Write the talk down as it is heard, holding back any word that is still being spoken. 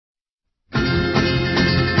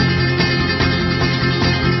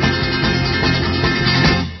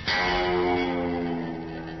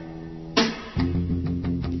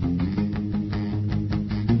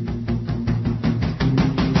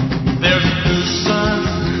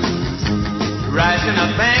rising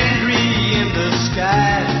up angry in the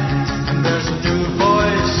sky, and there's a new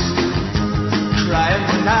voice crying,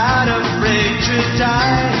 we're not afraid to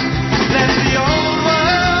die. Let the old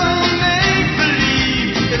world make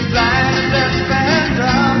believe it's blind and deaf and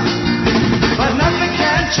dumb, but nothing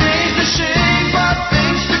can change the shape of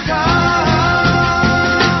things to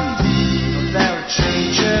come. There are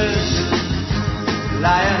changes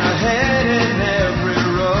lying ahead in every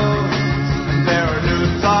road, and there are new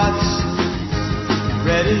thoughts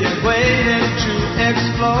ready and waiting to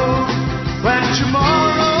explode. When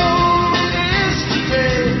tomorrow is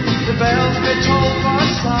today, the bells may toll for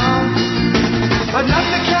some, but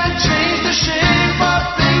nothing can change the shape of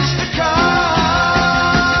things to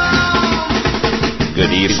come.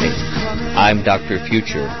 Good evening. I'm Dr.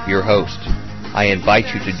 Future, your host. I invite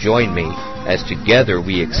you to join me as together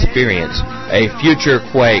we experience a future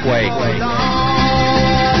quake. There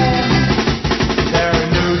are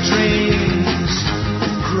new dreams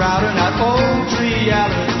crowding out old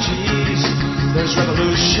realities. There's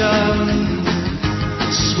revolution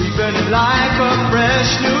sweeping in like a fresh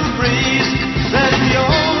new breeze. Let the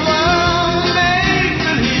old world make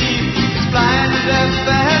believe it's blind and deaf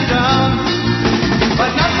and dumb,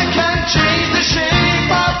 but nothing can change the shape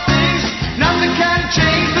of things. Nothing can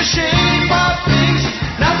change the shape of things.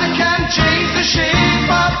 Nothing can change the shape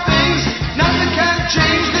of things. Nothing can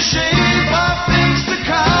change the shape of things to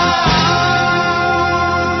come.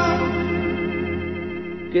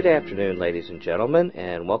 Good afternoon, ladies and gentlemen,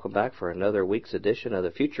 and welcome back for another week's edition of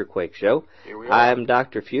the Future Quake Show. Here we are. I'm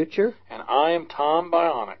Dr. Future. And I am Tom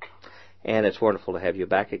Bionic. And it's wonderful to have you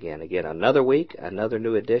back again. Again, another week, another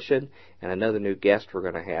new edition, and another new guest we're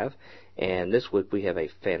going to have. And this week we have a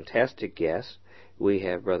fantastic guest. We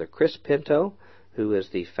have Brother Chris Pinto, who is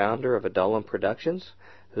the founder of Adullam Productions,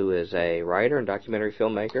 who is a writer and documentary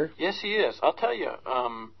filmmaker. Yes, he is. I'll tell you,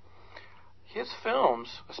 his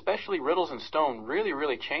films, especially Riddles in Stone, really,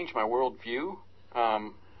 really changed my worldview.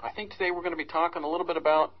 I think today we're going to be talking a little bit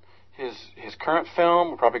about his current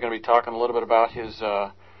film. We're probably going to be talking a little bit about his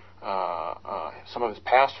some of his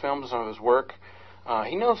past films, some of his work.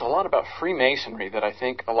 He knows a lot about Freemasonry that I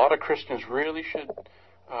think a lot of Christians really should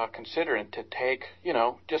consider and to take,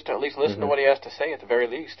 just to at least listen to what he has to say at the very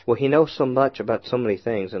least. Well, he knows so much about so many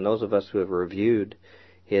things, and those of us who have reviewed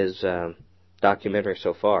his documentary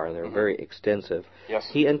so far, they're very extensive. Yes.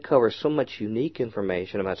 He uncovers so much unique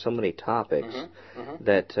information about so many topics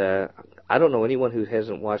that I don't know anyone who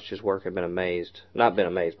hasn't watched his work and not been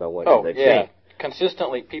amazed by what they've seen.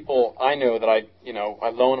 Consistently, people I know that I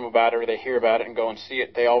loan them about it or they hear about it and go and see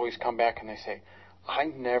it, they always come back and they say, I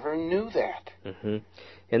never knew that.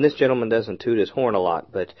 And this gentleman doesn't toot his horn a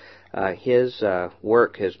lot, but his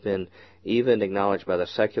work has been even acknowledged by the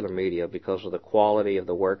secular media because of the quality of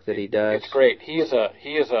the work that he does. It's great. He is a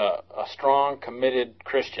strong, committed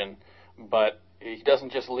Christian, but he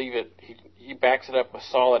doesn't just leave it. He backs it up with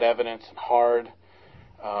solid evidence and hard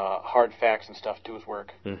facts and stuff to his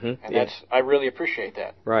work. And I really appreciate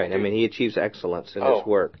that. Right. I mean, he achieves excellence in his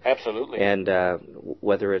work. Absolutely. And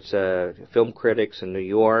whether it's film critics in New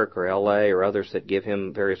York or L.A. or others that give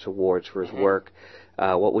him various awards for his work,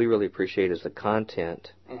 what we really appreciate is the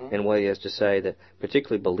content and what he has to say that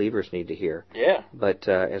particularly believers need to hear. Yeah. But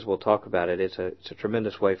as we'll talk about it, it's a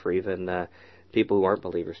tremendous way for even people who aren't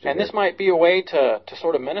believers to hear. And this might be a way to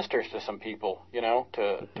sort of minister to some people,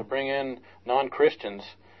 to bring in non-Christians.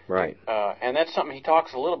 Right. And that's something he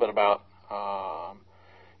talks a little bit about.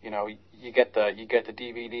 You get the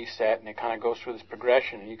DVD set, and it kind of goes through this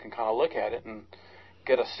progression, and you can kind of look at it and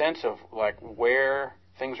get a sense of like where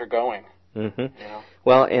things are going.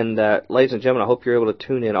 Well, and ladies and gentlemen, I hope you're able to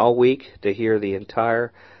tune in all week to hear the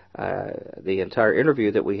entire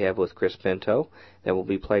interview that we have with Chris Pinto that will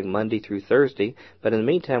be playing Monday through Thursday. But in the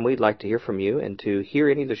meantime, we'd like to hear from you, and to hear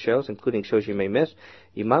any of the shows, including shows you may miss,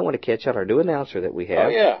 you might want to catch out our new announcer that we have. Oh,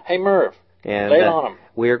 yeah. Hey, Merv. And lay it on him.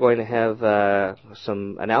 We are going to have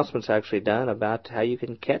some announcements actually done about how you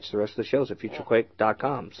can catch the rest of the shows at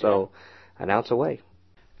futurequake.com. So announce away.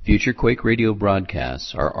 Future Quake radio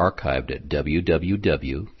broadcasts are archived at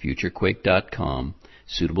www.futurequake.com,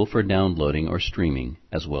 suitable for downloading or streaming,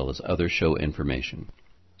 as well as other show information.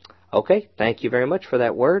 Okay, thank you very much for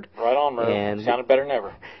that word. Right on, Merv. And sounded better than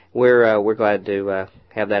ever. We're glad to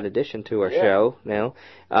have that addition to our show now.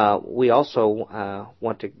 We also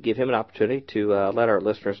want to give him an opportunity to let our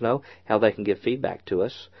listeners know how they can give feedback to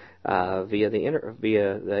us via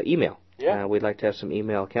the email. Yeah. We'd like to have some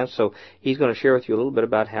email accounts. So he's going to share with you a little bit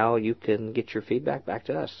about how you can get your feedback back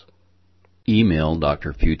to us. Email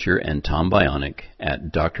Dr. Future and Tom Bionic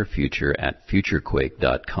at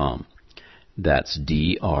drfuture@futurequake.com. That's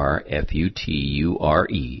drfuture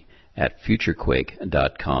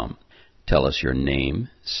futurequake.com. Tell us your name,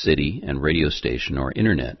 city, and radio station or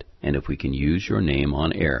internet, and if we can use your name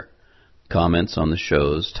on air. Comments on the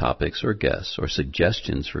show's topics or guests, or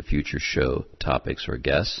suggestions for future show topics or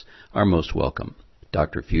guests are most welcome.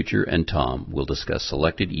 Dr. Future and Tom will discuss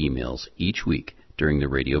selected emails each week during the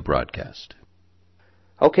radio broadcast.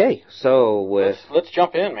 Okay, so let's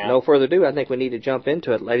jump in, man. No further ado, I think we need to jump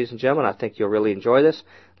into it. Ladies and gentlemen, I think you'll really enjoy this.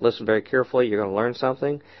 Listen very carefully. You're going to learn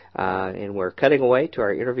something. And we're cutting away to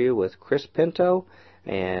our interview with Chris Pinto,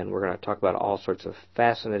 and we're going to talk about all sorts of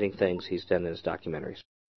fascinating things he's done in his documentaries.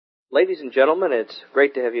 Ladies and gentlemen, it's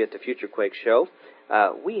great to have you at the Future Quake Show.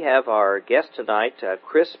 We have our guest tonight,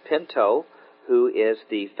 Chris Pinto, who is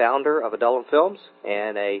the founder of Adullam Films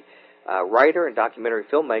and a writer and documentary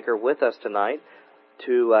filmmaker with us tonight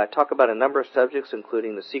to talk about a number of subjects,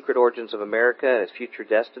 including the secret origins of America and its future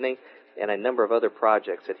destiny, and a number of other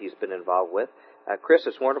projects that he's been involved with. Chris,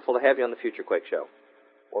 it's wonderful to have you on the Future Quake Show.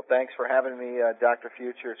 Well, thanks for having me, Dr.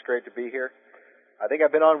 Future. It's great to be here. I think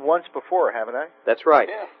I've been on once before, haven't I? That's right.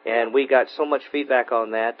 Yeah. And we got so much feedback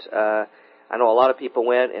on that. I know a lot of people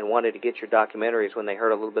went and wanted to get your documentaries when they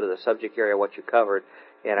heard a little bit of the subject area, what you covered,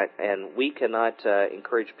 and we cannot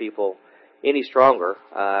encourage people any stronger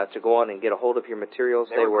to go on and get a hold of your materials.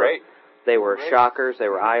 They were great. They were shockers. They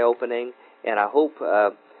were eye-opening, and I hope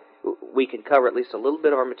we can cover at least a little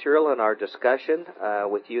bit of our material in our discussion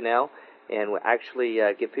with you now, and actually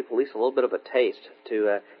give people at least a little bit of a taste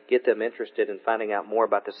to get them interested in finding out more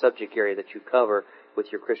about the subject area that you cover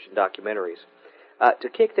with your Christian documentaries. To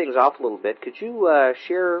kick things off a little bit, could you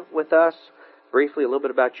share with us briefly a little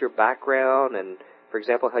bit about your background and, for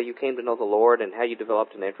example, how you came to know the Lord and how you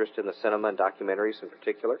developed an interest in the cinema and documentaries in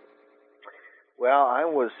particular? Well, I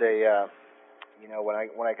was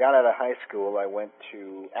when I got out of high school, I went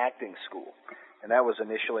to acting school, and that was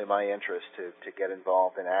initially my interest to get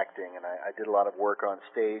involved in acting, and I did a lot of work on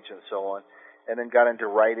stage and so on, and then got into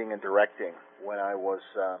writing and directing when I was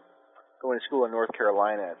going to school in North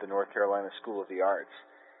Carolina at the North Carolina School of the Arts,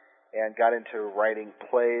 and got into writing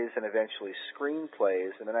plays and eventually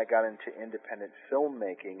screenplays, and then I got into independent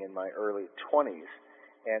filmmaking in my early 20s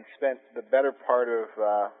and spent the better part of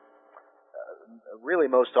really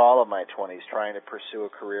most all of my 20s trying to pursue a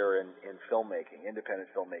career in filmmaking, independent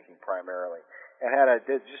filmmaking primarily. And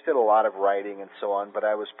just did a lot of writing and so on, but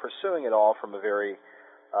I was pursuing it all from a very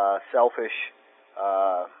selfish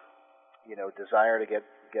desire to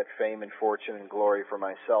get fame and fortune and glory for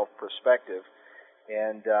myself perspective.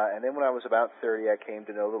 And then when I was about 30, I came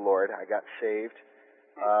to know the Lord. I got saved,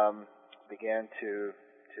 began to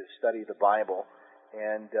study the Bible,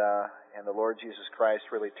 and the Lord Jesus Christ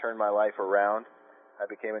really turned my life around. I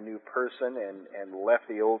became a new person and left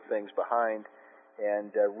the old things behind,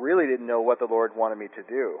 and really didn't know what the Lord wanted me to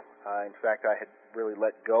do. In fact, I had really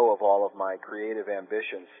let go of all of my creative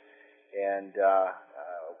ambitions, and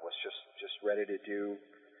was just ready to do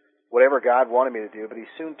whatever God wanted me to do. But He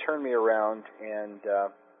soon turned me around and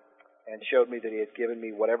showed me that He had given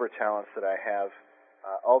me whatever talents that I have,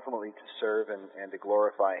 ultimately to serve and to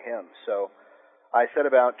glorify Him. So I set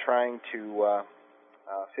about trying to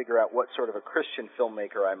figure out what sort of a Christian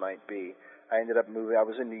filmmaker I might be. I ended up moving. I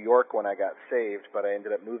was in New York when I got saved, but I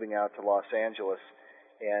ended up moving out to Los Angeles.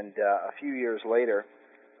 And a few years later...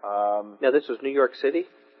 now, this was New York City?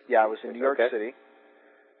 Yeah, I was in New York City.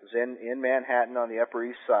 I was in Manhattan on the Upper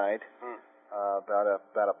East Side, about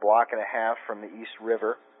a block and a half from the East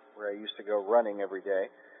River, where I used to go running every day.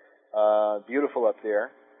 Beautiful up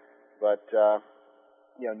there, but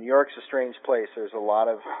New York's a strange place. There's a lot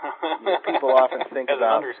of people often think That's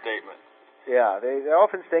about an understatement. Yeah, they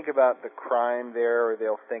often think about the crime there, or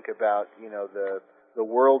they'll think about the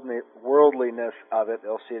worldliness of it.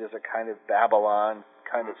 They'll see it as a kind of Babylon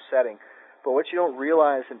kind of setting. But what you don't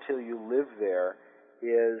realize until you live there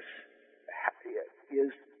is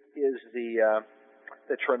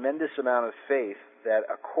the tremendous amount of faith that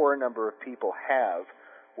a core number of people have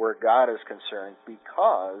where God is concerned,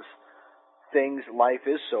 because life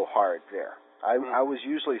is so hard there. I was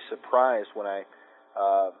usually surprised when I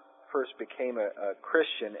first became a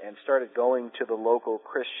Christian and started going to the local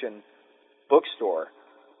Christian bookstore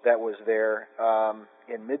that was there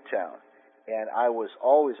in Midtown. And I was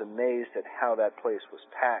always amazed at how that place was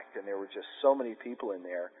packed, and there were just so many people in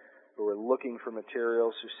there who were looking for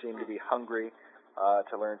materials, who seemed to be hungry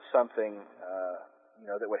to learn something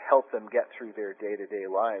that would help them get through their day-to-day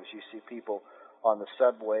lives. You see people on the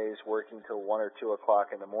subways working till 1 or 2 o'clock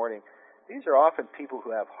in the morning. These are often people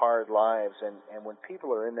who have hard lives, and when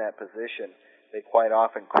people are in that position, they quite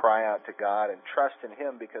often cry out to God and trust in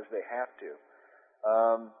Him because they have to.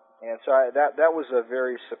 And so that was a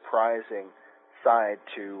very surprising side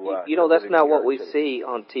to that's not what we City. see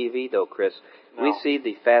on TV, though, Chris. No. We see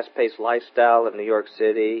the fast-paced lifestyle of New York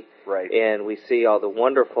City, Right. and we see all the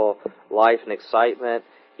wonderful life and excitement,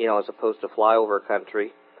 as opposed to flyover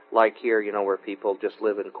country, like here, where people just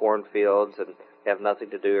live in cornfields and have nothing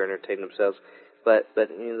to do or entertain themselves. But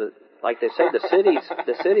like they say,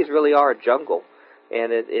 the cities really are a jungle,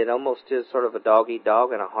 and it almost is sort of a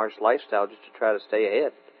dog-eat-dog and a harsh lifestyle just to try to stay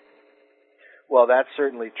ahead. Well, that's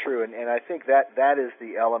certainly true, and I think that is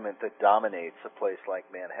the element that dominates a place like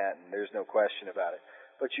Manhattan. There's no question about it.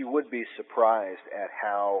 But you would be surprised at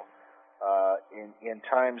how, in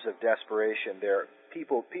times of desperation,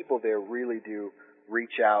 people there really do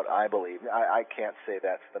reach out. I believe. I can't say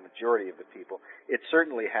that's the majority of the people. It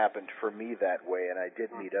certainly happened for me that way, and I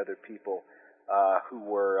did meet other people who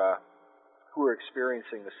were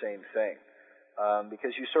experiencing the same thing.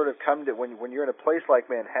 Because you sort of come to, when you're in a place like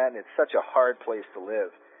Manhattan, it's such a hard place to live.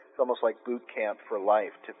 It's almost like boot camp for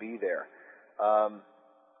life to be there.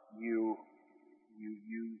 You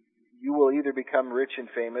will either become rich and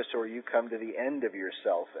famous, or you come to the end of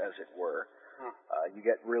yourself, as it were. You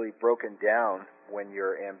get really broken down when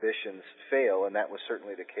your ambitions fail, and that was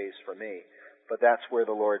certainly the case for me. But that's where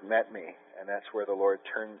the Lord met me, and that's where the Lord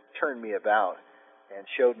turned me about and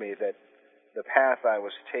showed me that the path I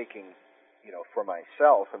was taking, for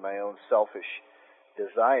myself and my own selfish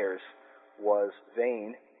desires, was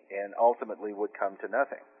vain and ultimately would come to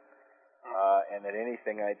nothing. And that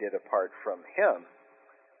anything I did apart from Him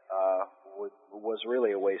was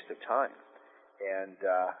really a waste of time. And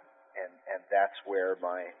that's where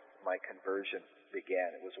my conversion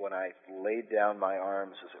began. It was when I laid down my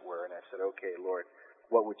arms, as it were, and I said, "Okay, Lord,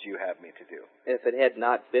 what would you have me to do?" If it had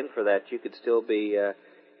not been for that, you could still be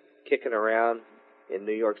kicking around in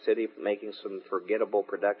New York City making some forgettable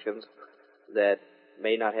productions that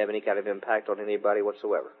may not have any kind of impact on anybody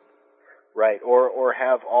whatsoever. Right, or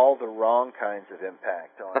have all the wrong kinds of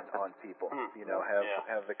impact on people.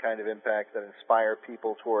 Have the kind of impact that inspire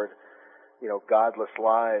people toward, godless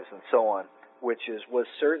lives and so on, which was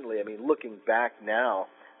certainly, looking back now,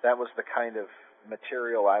 that was the kind of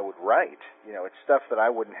material I would write. It's stuff that I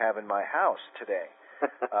wouldn't have in my house today.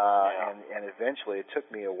 And eventually, it took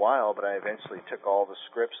me a while, but I eventually took all the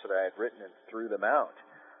scripts that I had written and threw them out,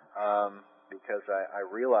 because I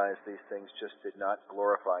realized these things just did not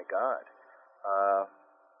glorify God.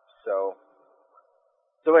 So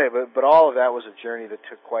anyway, but all of that was a journey that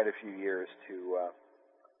took quite a few years to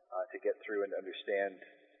get through and understand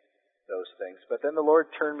those things. But then the Lord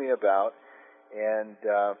turned me about, and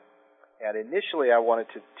initially I wanted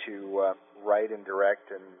to write and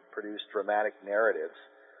direct and produce dramatic narratives,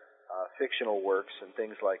 fictional works and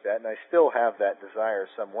things like that, and I still have that desire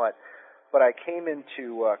somewhat. But I came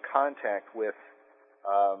into contact with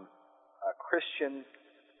a Christian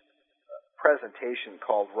presentation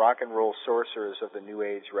called Rock and Roll Sorcerers of the New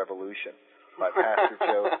Age Revolution by Pastor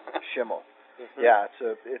Joe Schimmel. Yeah,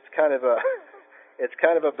 it's kind of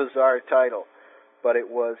a bizarre title, but it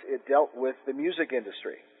dealt with the music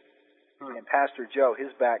industry. And Pastor Joe,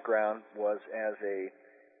 his background was as a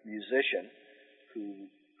musician who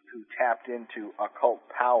tapped into occult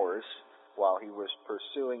powers while he was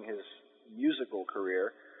pursuing his musical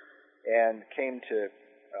career, and came to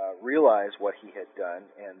realize what he had done,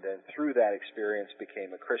 and then through that experience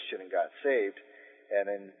became a Christian and got saved, and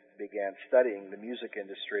then began studying the music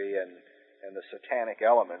industry and the satanic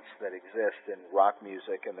elements that exist in rock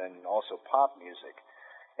music and then also pop music.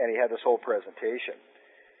 And he had this whole presentation.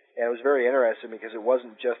 And it was very interesting because it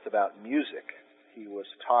wasn't just about music. He was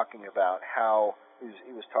talking about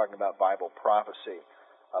he was talking about Bible prophecy,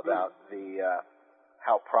 about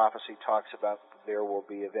how prophecy talks about there will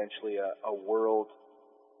be eventually a world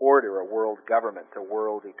order, a world government, a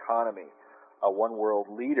world economy, a one world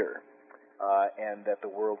leader, and that the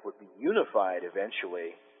world would be unified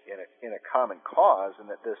eventually in a common cause, and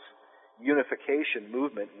that this unification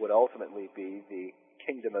movement would ultimately be the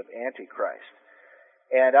kingdom of Antichrist.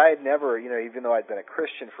 And I had never, even though I'd been a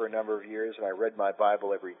Christian for a number of years and I read my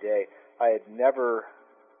Bible every day, I had never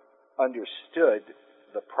understood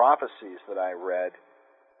the prophecies that I read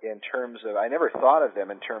in terms of, I never thought of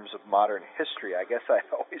them in terms of modern history. I guess I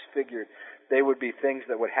always figured they would be things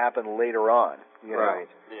that would happen later on, Right.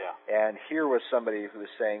 Yeah. And here was somebody who was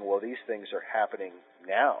saying, well, these things are happening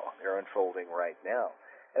now. They're unfolding right now.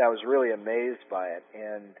 And I was really amazed by it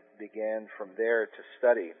and began from there to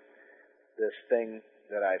study this thing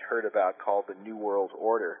that I'd heard about called the New World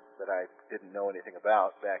Order that I didn't know anything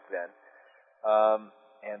about back then,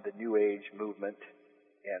 and the New Age movement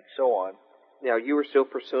and so on. Now, you were still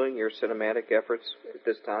pursuing your cinematic efforts at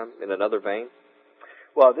this time in another vein?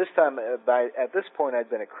 Well, this time, at this point, I'd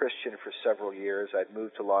been a Christian for several years. I'd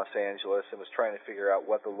moved to Los Angeles and was trying to figure out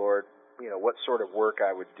what the Lord, what sort of work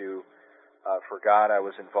I would do for God. I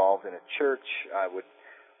was involved in a church. I would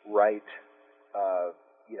write,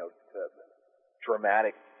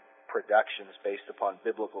 dramatic productions based upon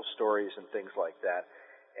biblical stories and things like that,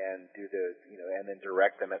 and do and then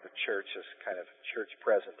direct them at the church as kind of church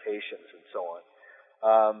presentations and so on.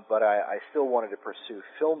 But I still wanted to pursue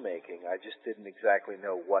filmmaking. I just didn't exactly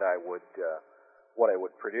know what I would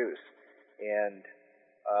produce. And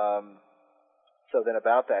so then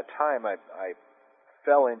about that time, I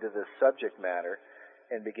fell into this subject matter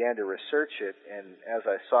and began to research it. And as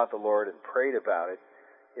I sought the Lord and prayed about it,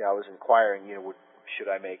 I was inquiring, should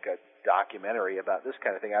I make a documentary about this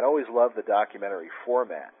kind of thing? I'd always loved the documentary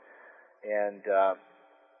format. And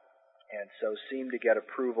so seemed to get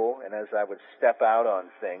approval, and as I would step out on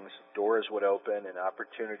things, doors would open and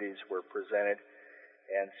opportunities were presented,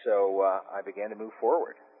 and so I began to move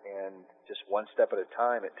forward, and just one step at a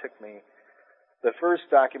time. It took me, the first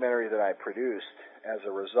documentary that I produced as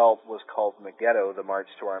a result was called Megiddo, The March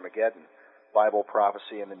to Armageddon, Bible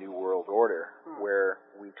Prophecy in the New World Order, where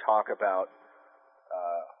we talk about,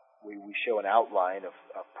 we show an outline of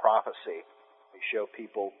prophecy. We show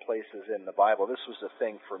people places in the Bible. This was the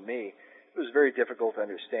thing for me. It was very difficult to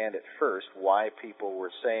understand at first why people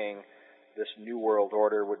were saying this New World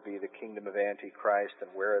Order would be the kingdom of Antichrist, and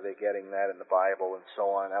where are they getting that in the Bible, and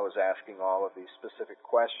so on. I was asking all of these specific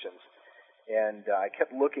questions. And I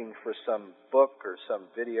kept looking for some book or some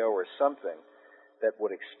video or something that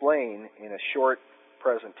would explain in a short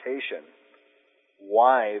presentation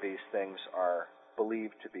why these things are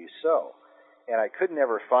believed to be so. And I could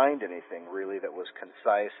never find anything really that was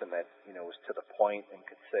concise and that, was to the point and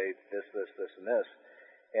could say this, and this.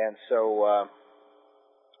 And so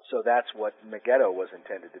that's what Megiddo was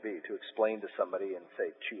intended to be, to explain to somebody in,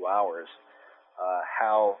 say, 2 hours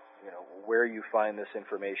how, where you find this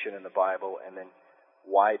information in the Bible, and then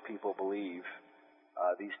why people believe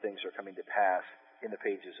these things are coming to pass in the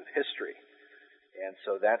pages of history. And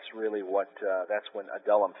so that's really that's when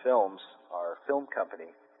Adullam Films, our film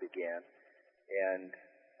company, began. And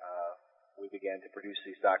we began to produce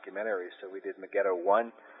these documentaries. So we did Megiddo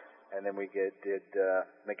 1, and then we did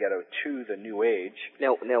Megiddo 2, The New Age.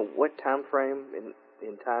 Now, what time frame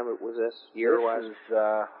in time was this, year-wise? This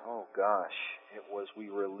is, we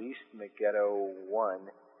released Megiddo 1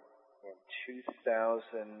 in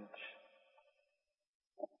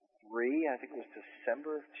 2003. I think it was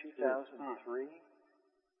December of 2003.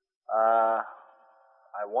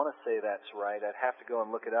 I want to say that's right. I'd have to go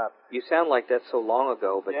and look it up. You sound like that's so long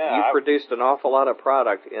ago, but you produced an awful lot of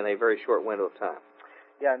product in a very short window of time.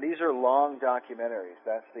 Yeah, and these are long documentaries.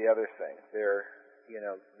 That's the other thing.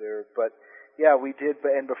 We did.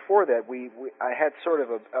 And before that, I had sort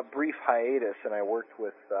of a brief hiatus, and I worked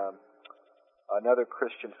with another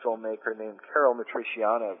Christian filmmaker named Carol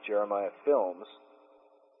Matriciana of Jeremiah Films,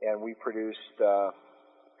 and we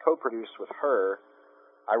co-produced with her.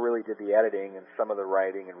 I really did the editing and some of the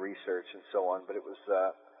writing and research and so on, but it was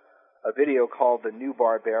a video called The New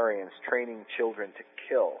Barbarians, Training Children to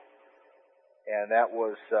Kill. And that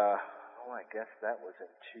was, I guess that was in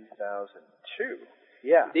 2002.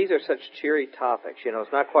 Yeah. These are such cheery topics,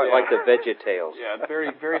 it's not quite like the VeggieTales. Yeah,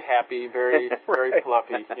 very, very happy, very, very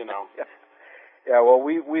fluffy, Yeah, well,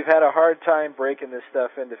 we've had a hard time breaking this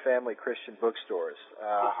stuff into family Christian bookstores.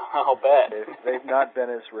 I'll bet. They've not been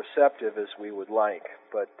as receptive as we would like,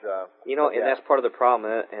 but and that's part of the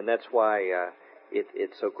problem, and that's why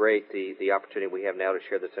it's so great the opportunity we have now to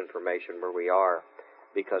share this information where we are,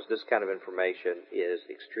 because this kind of information is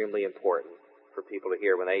extremely important for people to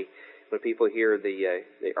hear. When people hear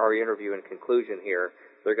our interview and conclusion here,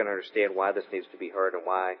 they're going to understand why this needs to be heard and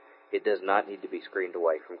why it does not need to be screened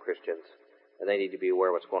away from Christians. And they need to be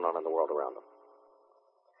aware of what's going on in the world around them.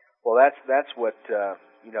 Well, that's what I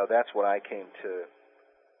came to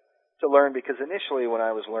learn, because initially when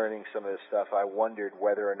I was learning some of this stuff, I wondered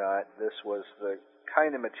whether or not this was the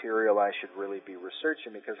kind of material I should really be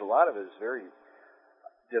researching, because a lot of it is very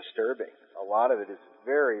disturbing. A lot of it is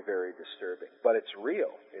very, very disturbing, but it's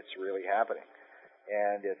real. It's really happening,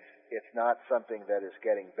 and it's not something that is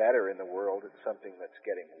getting better in the world. It's something that's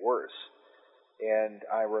getting worse. And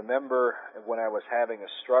I remember when I was having a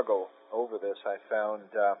struggle over this, I found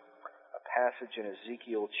a passage in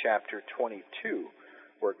Ezekiel chapter 22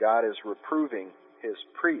 where God is reproving his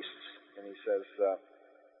priests. And he says,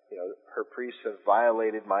 her priests have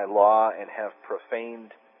violated my law and have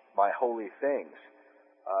profaned my holy things.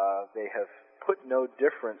 They have put no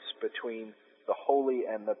difference between the holy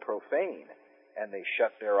and the profane, and they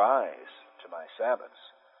shut their eyes to my Sabbaths.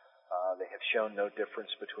 They have shown no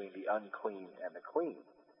difference between the unclean and the clean,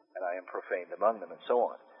 and I am profaned among them, and so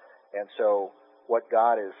on. And so what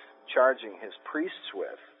God is charging his priests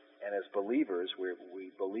with, and as believers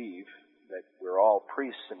we believe that we're all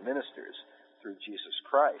priests and ministers through Jesus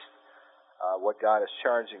Christ, what God is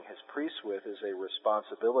charging his priests with is a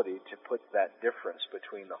responsibility to put that difference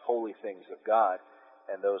between the holy things of God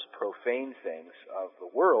and those profane things of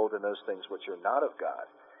the world and those things which are not of God.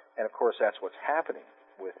 And of course that's what's happening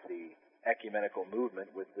with the ecumenical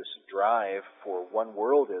movement, with this drive for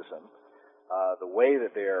one-worldism. The way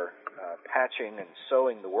that they're patching and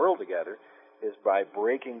sewing the world together is by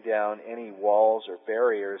breaking down any walls or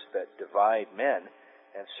barriers that divide men,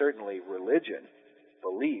 and certainly religion,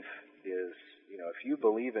 belief is, if you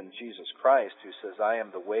believe in Jesus Christ, who says, I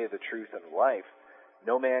am the way, the truth, and the life,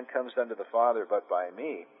 no man comes unto the Father but by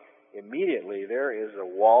me, immediately there is a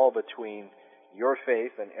wall between your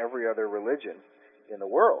faith and every other religion in the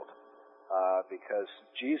world, because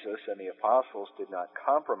Jesus and the apostles did not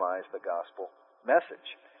compromise the gospel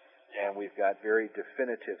message. And we've got very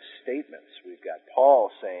definitive statements. We've got Paul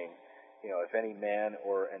saying, if any man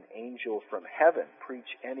or an angel from heaven preach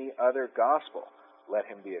any other gospel, let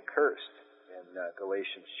him be accursed, in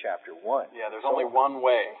Galatians chapter 1. Yeah, there's only one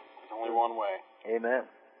way. There's only one way. Amen.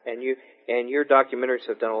 And your documentaries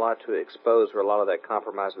have done a lot to expose where a lot of that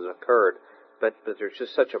compromise has occurred, but there's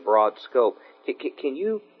just such a broad scope. Can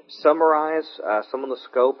you summarize some of the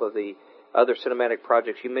scope of the other cinematic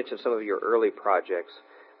projects? You mentioned some of your early projects,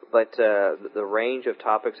 but the range of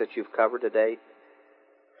topics that you've covered today?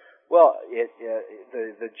 Well,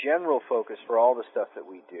 the general focus for all the stuff that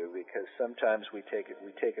we do, because sometimes we take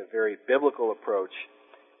a very biblical approach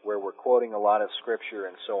where we're quoting a lot of scripture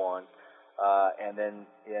and so on, and then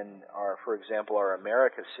in for example, our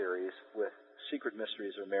America series with Secret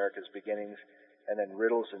Mysteries of America's Beginnings, and then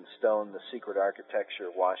Riddles in Stone, The Secret Architecture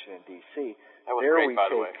of Washington, D.C. That was great, by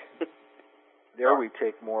the way. There we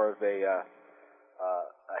take more of a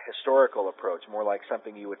historical approach, more like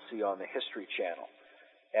something you would see on the History Channel.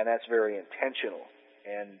 And that's very intentional.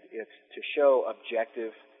 And it's to show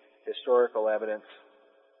objective historical evidence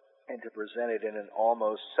and to present it in an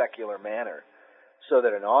almost secular manner so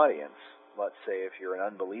that an audience, let's say if you're an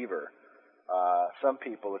unbeliever, some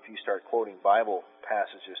people, if you start quoting Bible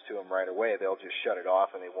passages to them right away, they'll just shut it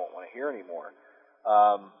off and they won't want to hear anymore.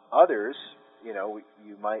 Others,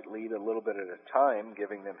 you might lead a little bit at a time,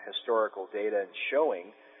 giving them historical data and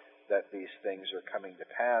showing that these things are coming to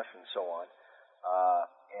pass and so on.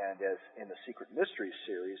 And as in the Secret Mysteries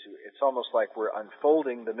series, it's almost like we're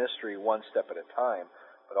unfolding the mystery one step at a time.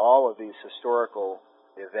 But all of these historical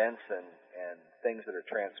events and things that are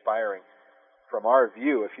transpiring, from our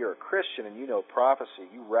view, if you're a Christian and you know prophecy,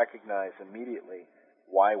 you recognize immediately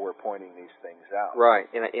why we're pointing these things out. Right.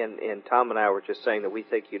 And Tom and I were just saying that we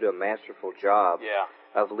think you do a masterful job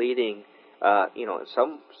of leading, in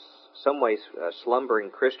some ways, slumbering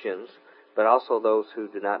Christians, but also those who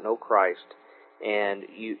do not know Christ. And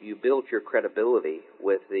you build your credibility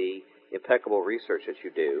with the impeccable research that you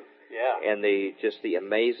do, and the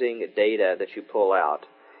amazing data that you pull out.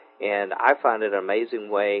 And I find it an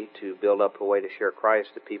amazing way to build up a way to share Christ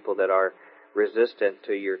to people that are resistant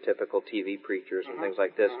to your typical TV preachers and things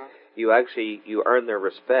like this. You earn their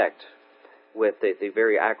respect with the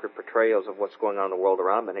very accurate portrayals of what's going on in the world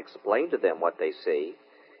around them, and explain to them what they see,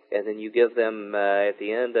 and then you give them at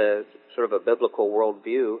the end a sort of a biblical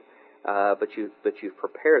worldview. But you've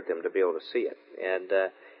prepared them to be able to see it.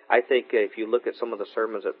 And I think if you look at some of the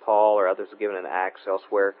sermons that Paul or others have given in Acts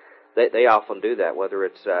elsewhere, they often do that, whether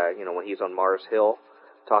it's when he's on Mars Hill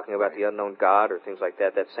talking about the unknown God or things like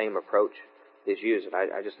that. That same approach is used, and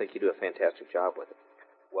I just think you do a fantastic job with it.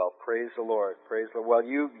 Well, praise the Lord. Praise the Lord. Well,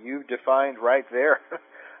 you defined right there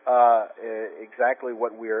exactly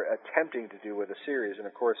what we're attempting to do with the series, and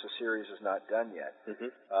of course the series is not done yet.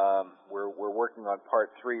 We're working on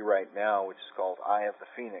part 3 right now, which is called Eye of the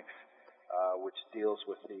Phoenix, which deals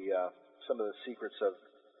with some of the secrets of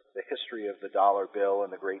the history of the dollar bill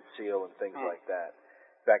and the Great Seal and things like that.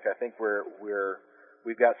 In fact, I think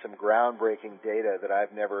we've got some groundbreaking data that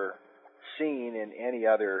I've never seen in any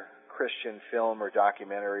other Christian film or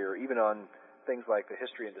documentary, or even on things like the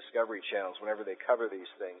History and Discovery channels. Whenever they cover these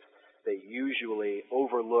things, they usually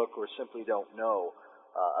overlook or simply don't know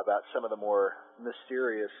about some of the more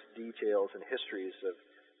mysterious details and histories of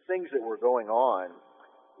things that were going on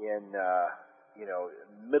in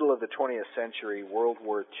middle of the 20th century, World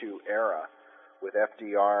War II era, with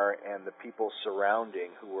FDR and the people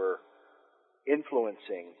surrounding who were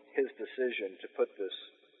influencing his decision to put this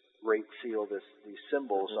Great Seal, these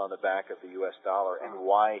symbols on the back of the U.S. dollar, and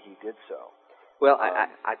why he did so. Well,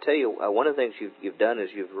 I tell you, one of the things you've done is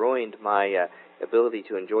you've ruined my ability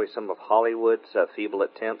to enjoy some of Hollywood's feeble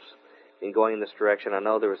attempts in going in this direction. I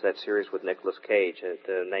know there was that series with Nicolas Cage,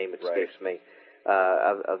 the name escapes me,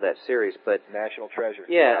 of that series, but National Treasure.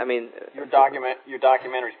 Yeah, I mean, your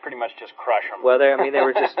documentaries pretty much just crush them. Well, they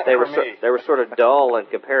were just they were sort of dull in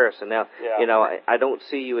comparison. Now, yeah. I don't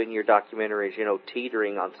see you in your documentaries,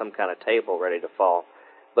 teetering on some kind of table ready to fall.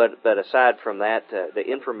 But aside from that, the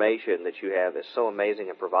information that you have is so amazing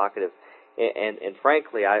and provocative. And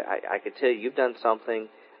frankly, I could tell you've done something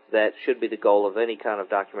that should be the goal of any kind of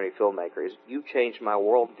documentary filmmaker. Is you changed my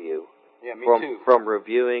worldview. Yeah, me too. From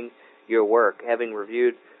reviewing your work, having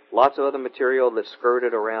reviewed lots of other material that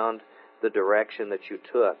skirted around the direction that you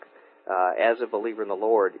took. As a believer in the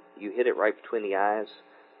Lord, you hit it right between the eyes,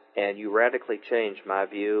 and you radically changed my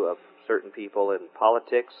view of certain people in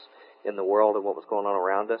politics, in the world, and what was going on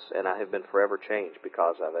around us, and I have been forever changed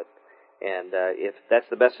because of it. And if that's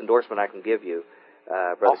the best endorsement I can give you,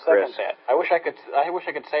 Brother Chris. I'll second that. I wish I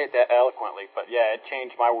could say it that eloquently, but yeah, it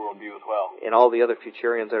changed my worldview as well. And all the other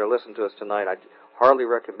Futurians that are listening to us tonight, I heartily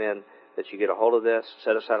recommend that you get a hold of this,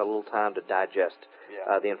 set aside a little time to digest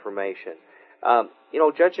the information.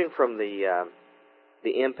 Judging from the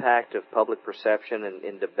impact of public perception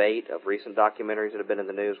and debate of recent documentaries that have been in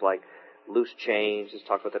the news, like Loose Change, he's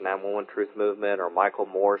talked about the 9/11 Truth Movement, or Michael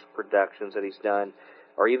Moore's productions that he's done,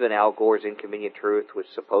 or even Al Gore's Inconvenient Truth, which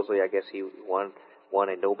supposedly I guess he won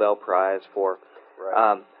a Nobel Prize for.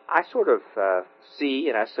 Right. I sort of see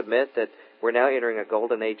and I submit that we're now entering a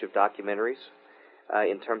golden age of documentaries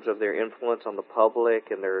in terms of their influence on the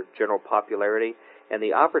public and their general popularity, and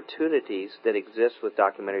the opportunities that exist with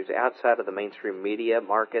documentaries outside of the mainstream media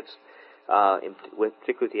markets,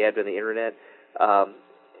 particularly with the advent of the Internet,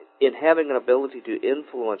 in having an ability to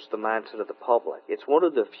influence the mindset of the public. It's one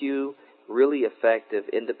of the few really effective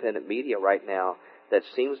independent media right now that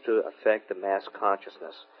seems to affect the mass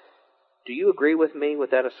consciousness. Do you agree with me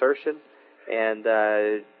with that assertion? And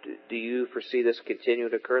do you foresee this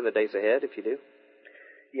continuing to occur in the days ahead, if you do?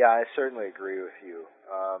 Yeah, I certainly agree with you.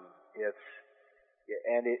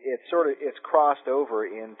 It's crossed over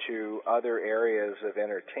into other areas of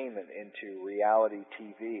entertainment, into reality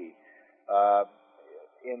TV,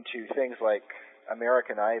 into things like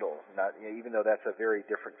American Idol. Even though that's a very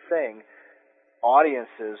different thing,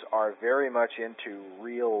 audiences are very much into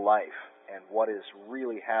real life and what is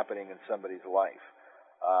really happening in somebody's life.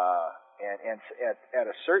 And at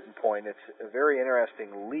a certain point, it's a very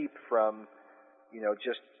interesting leap from,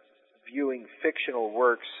 just viewing fictional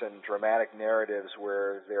works and dramatic narratives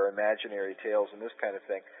where they're imaginary tales and this kind of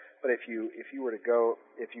thing. But if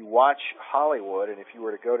you watch Hollywood, and if you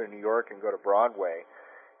were to go to New York and go to Broadway,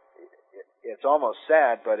 it's almost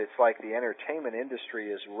sad, but it's like the entertainment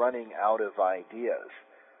industry is running out of ideas.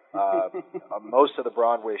 Most of the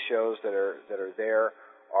Broadway shows that are there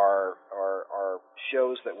are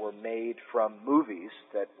shows that were made from movies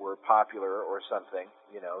that were popular or something.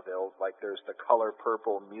 There's the Color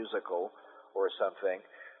Purple musical or something.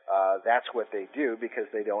 That's what they do because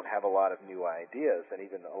they don't have a lot of new ideas, and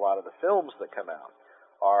even a lot of the films that come out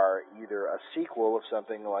are either a sequel of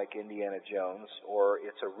something like Indiana Jones, or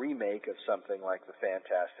it's a remake of something like the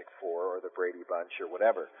Fantastic Four or the Brady Bunch or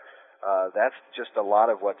whatever. That's just a lot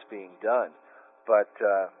of what's being done. But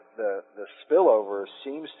the spillover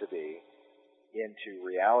seems to be into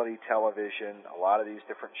reality television, a lot of these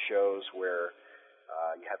different shows where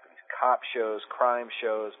you have these cop shows, crime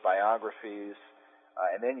shows, biographies,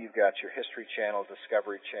 and then you've got your History Channel,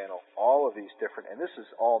 Discovery Channel, all of these different, and this is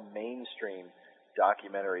all mainstream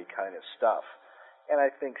documentary kind of stuff. And I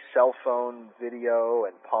think cell phone video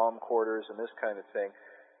and palmcorders and this kind of thing,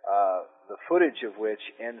 the footage of which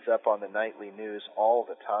ends up on the nightly news all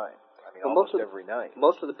the time. I mean, almost every night.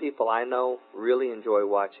 Most of the people I know really enjoy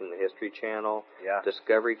watching the History Channel,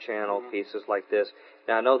 Discovery Channel, pieces like this.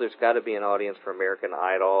 Now, I know there's got to be an audience for American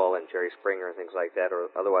Idol and Jerry Springer and things like that, or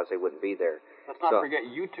otherwise they wouldn't be there. Let's not forget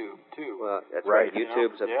YouTube, too. Well, that's right.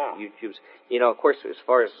 YouTube's, of course, as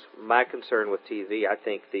far as my concern with TV, I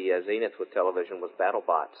think the zenith with television was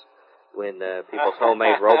BattleBots, when people's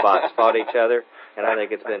homemade robots fought each other, and I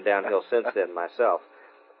think it's been downhill since then myself.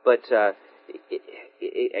 But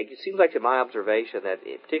it seems like, to my observation, that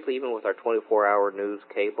particularly even with our 24-hour news,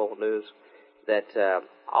 cable news, that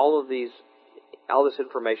all this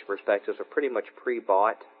information perspectives are pretty much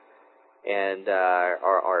pre-bought and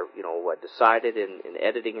are decided in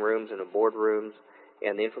editing rooms and in boardrooms,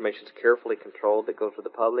 and the information is carefully controlled that goes to the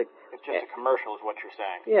public. It's just a commercial, is what you're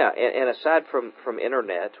saying. Yeah, and aside from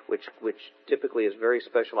Internet, which typically is very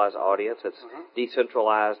specialized audience, it's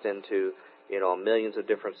decentralized into millions of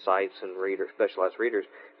different sites and specialized readers.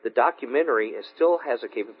 the documentary still has a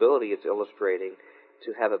capability, it's illustrating,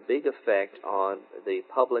 to have a big effect on the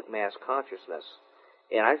public mass consciousness.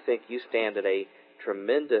 And I think you stand at a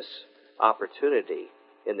tremendous opportunity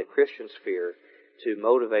in the Christian sphere to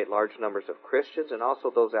motivate large numbers of Christians and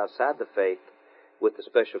also those outside the faith with the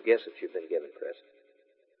special gifts that you've been given, Chris.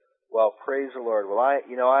 Well, praise the Lord. Well, I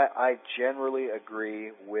generally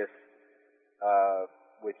agree with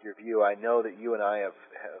your view. I know that you and I have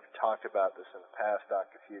talked about this in the past,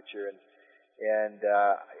 Dr. Future, and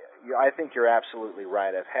I think you're absolutely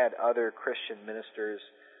right. I've had other Christian ministers.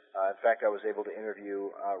 In fact, I was able to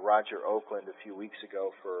interview Roger Oakland a few weeks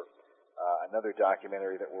ago for another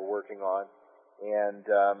documentary that we're working on, and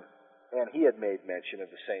he had made mention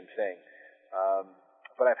of the same thing.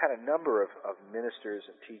 But I've had a number of ministers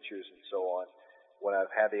and teachers and so on, when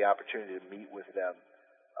I've had the opportunity to meet with them,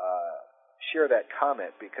 share that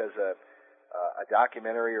comment, because a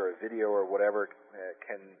documentary or a video or whatever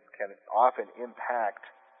can often impact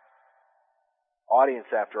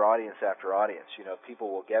audience after audience after audience. You know,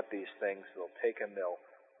 people will get these things, they'll take them, they'll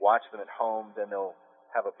watch them at home, then they'll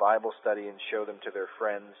have a Bible study and show them to their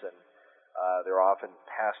friends, and they're often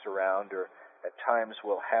passed around, or at times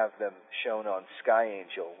we'll have them shown on Sky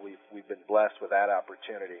Angel. We've been blessed with that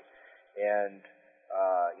opportunity, and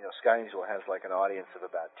Sky Angel has like an audience of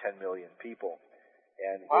about 10 million people.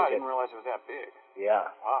 And wow, I didn't realize it was that big. Yeah,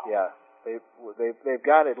 wow. Yeah. They've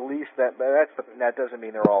got at least that, but that doesn't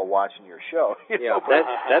mean they're all watching your show. Yeah,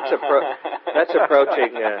 that's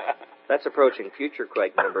approaching future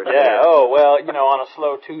Quake numbers. Yeah. Oh well, on a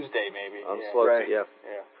slow Tuesday maybe. On slow, right. Yeah.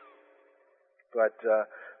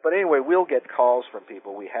 But anyway, we'll get calls from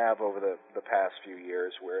people. We have over the past few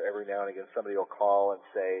years, where every now and again somebody will call and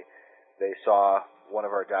say they saw one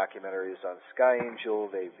of our documentaries on Sky Angel,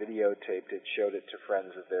 they videotaped it, showed it to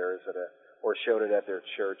friends of theirs or showed it at their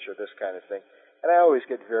church, or this kind of thing. And I always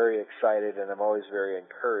get very excited, and I'm always very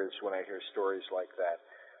encouraged when I hear stories like that,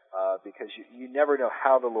 because you never know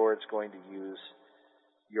how the Lord's going to use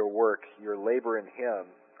your work, your labor in Him,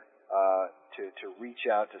 to reach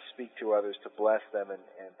out, to speak to others, to bless them,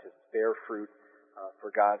 and to bear fruit for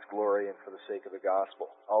God's glory and for the sake of the gospel.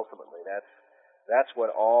 Ultimately, that's what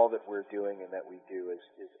all that we're doing and that we do is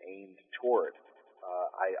aimed toward.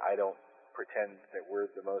 I don't pretend that we're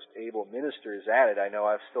the most able ministers at it. I know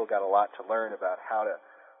I've still got a lot to learn about how to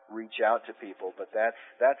reach out to people, but that's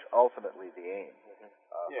ultimately the aim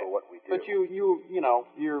for what we do. But you're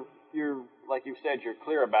like you said, you're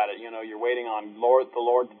clear about it. You're waiting on the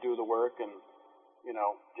Lord to do the work, and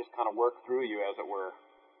just kind of work through you, as it were.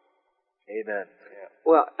 Amen. Yeah.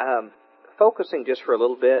 Well, focusing just for a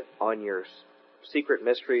little bit on your Secret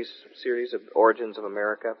Mysteries series of Origins of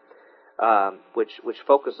America, which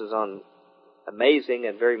focuses on amazing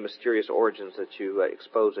and very mysterious origins that you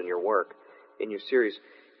expose in your work, in your series.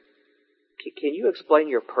 Can you explain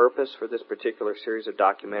your purpose for this particular series of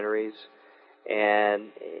documentaries,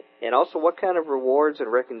 and also what kind of rewards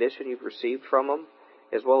and recognition you've received from them,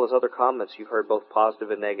 as well as other comments you've heard, both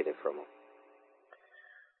positive and negative, from them?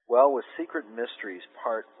 Well, with Secret Mysteries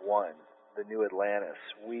Part 1, The New Atlantis,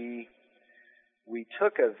 we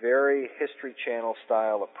took a very History Channel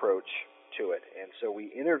style approach to it, and so we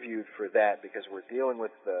interviewed for that, because we're dealing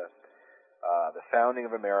with the founding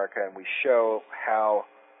of America, and we show how,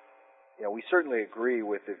 we certainly agree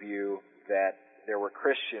with the view that there were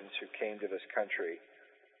Christians who came to this country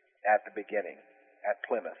at the beginning, at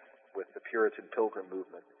Plymouth, with the Puritan Pilgrim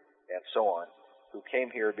movement and so on, who came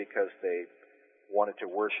here because they wanted to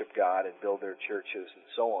worship God and build their churches and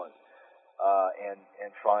so on,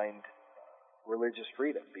 and find religious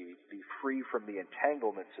freedom, be free from the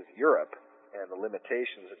entanglements of Europe and the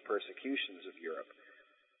limitations and persecutions of Europe.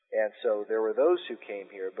 And so there were those who came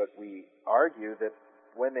here, but we argue that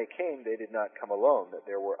when they came, they did not come alone, that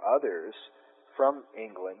there were others from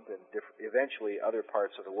England and eventually other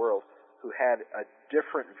parts of the world who had a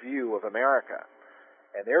different view of America.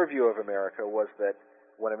 And their view of America was that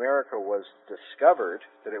when America was discovered,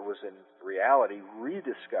 that it was in reality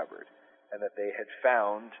rediscovered, and that they had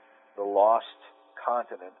found the lost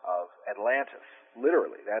continent of Atlantis.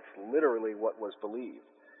 Literally, that's literally what was believed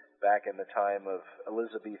back in the time of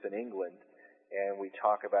Elizabethan England. And we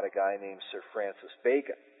talk about a guy named Sir Francis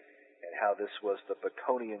Bacon, and how this was the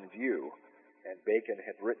Baconian view. And Bacon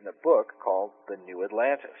had written a book called The New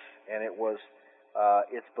Atlantis, and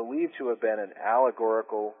it's believed to have been an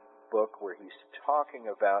allegorical book where he's talking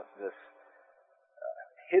about this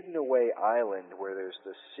hidden away island where there's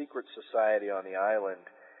this secret society on the island,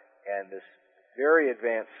 and this very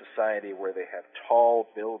advanced society where they have tall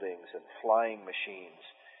buildings and flying machines,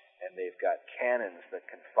 and they've got cannons that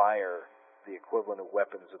can fire the equivalent of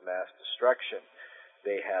weapons of mass destruction.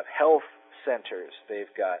 They have health centers.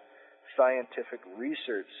 They've got scientific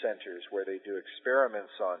research centers where they do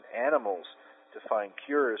experiments on animals to find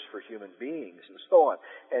cures for human beings and so on.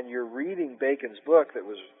 And you're reading Bacon's book that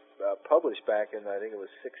was published back in, I think it was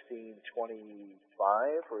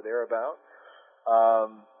 1625 or thereabout,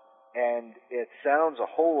 and it sounds a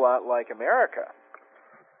whole lot like America.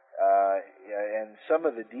 And some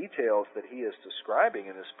of the details that he is describing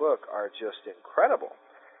in this book are just incredible.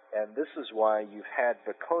 And this is why you've had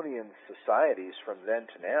Baconian societies from then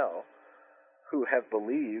to now who have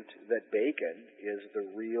believed that Bacon is the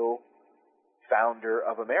real founder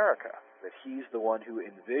of America, that he's the one who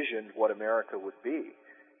envisioned what America would be.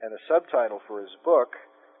 And the subtitle for his book,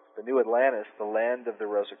 The New Atlantis, The Land of the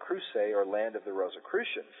Rosicrucians, or Land of the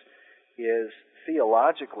Rosicrucians, is,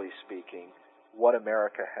 theologically speaking, what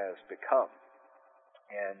America has become.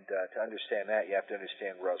 And to understand that, you have to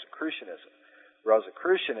understand Rosicrucianism.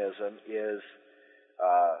 Rosicrucianism is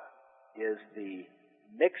the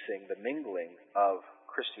mingling of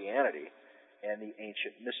Christianity and the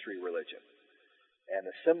ancient mystery religion. And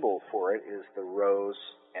the symbol for it is the rose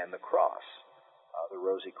and the cross, the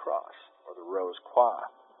rosy cross, or the rose croix.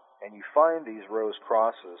 And you find these rose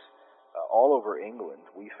crosses all over England.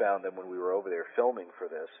 We found them when we were over there filming for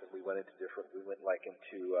this, and we went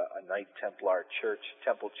into a Knight Templar church,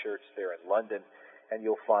 temple church there in London, and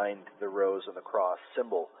you'll find the rose and the cross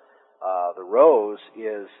symbol. The rose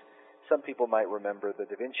is, some people might remember the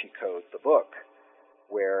Da Vinci Code, the book,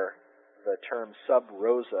 where the term sub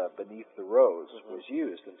rosa, beneath the rose, was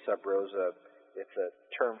used. And sub rosa, it's a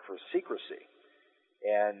term for secrecy.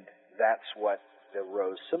 And that's what the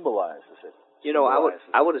rose symbolizes. You know,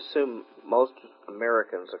 I would assume most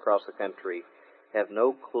Americans across the country have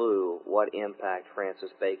no clue what impact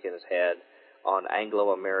Francis Bacon has had on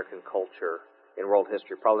Anglo-American culture in world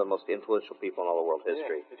history. Probably the most influential people in all of world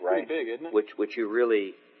history. Yeah, it's pretty big, isn't it? Which you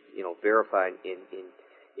really, verify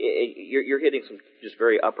you're hitting some just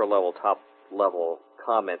very top level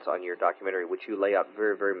comments on your documentary, which you lay out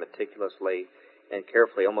very, very meticulously and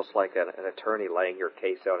carefully, almost like an attorney laying your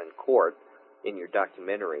case out in court in your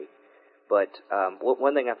documentary. But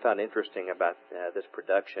one thing I found interesting about this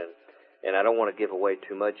production, and I don't want to give away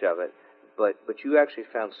too much of it, but you actually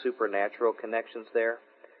found supernatural connections there,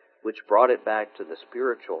 which brought it back to the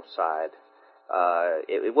spiritual side.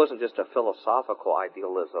 It wasn't just a philosophical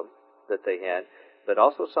idealism that they had, but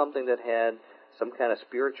also something that had some kind of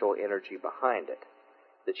spiritual energy behind it,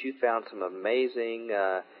 that you found some amazing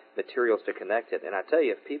materials to connect it. And I tell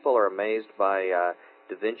you, if people are amazed by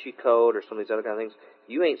Da Vinci Code or some of these other kind of things,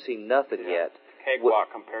 you ain't seen nothing yet.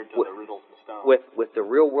 Cakewalk compared to the riddles and stone. With the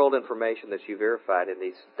real-world information that you verified in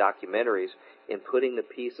these documentaries, in putting the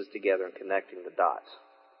pieces together and connecting the dots.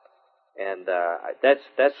 And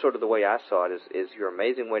that's sort of the way I saw it, is your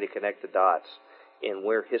amazing way to connect the dots in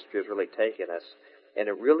where history has really taken us. And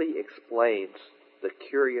it really explains the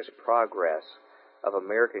curious progress of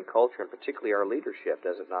American culture, and particularly our leadership,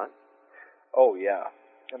 does it not? Oh, yeah.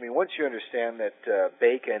 I mean, once you understand that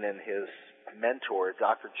Bacon and his mentor,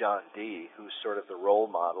 Dr. John Dee, who's sort of the role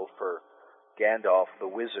model for Gandalf the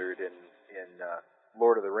Wizard in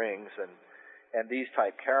Lord of the Rings, and these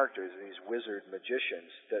type characters, these wizard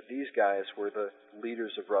magicians, that these guys were the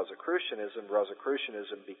leaders of Rosicrucianism.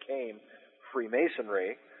 Rosicrucianism became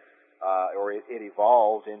Freemasonry, or it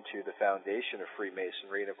evolved into the foundation of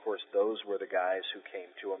Freemasonry, and of course those were the guys who came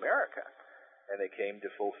to America, and they came to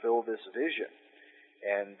fulfill this vision.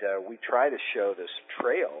 And we try to show this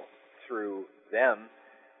trail through them,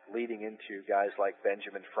 leading into guys like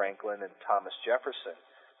Benjamin Franklin and Thomas Jefferson,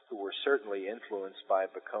 who were certainly influenced by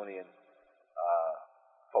Baconian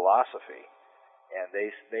philosophy. And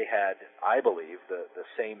they had, I believe, the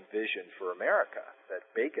same vision for America that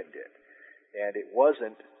Bacon did. And it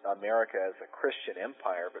wasn't America as a Christian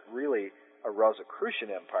empire, but really a Rosicrucian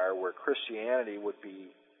empire where Christianity would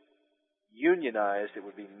be unionized, it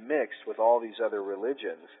would be mixed with all these other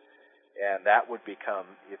religions, and that would become,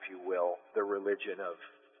 if you will, the religion of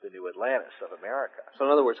the New Atlantis, of America. So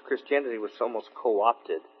in other words, Christianity was almost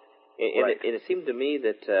co-opted. And, right. It seemed to me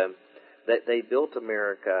that they built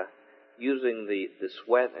America using the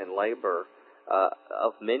sweat and labor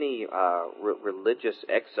of many religious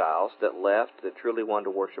exiles that left, that truly wanted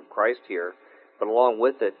to worship Christ here. But along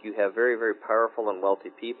with it, you have very, very powerful and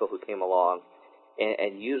wealthy people who came along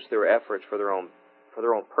and used their efforts for their own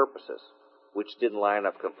purposes, which didn't line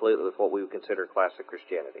up completely with what we would consider classic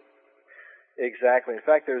Christianity. Exactly. In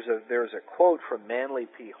fact, there's a quote from Manly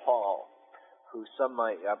P. Hall, who some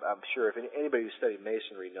might, I'm sure, if anybody who studied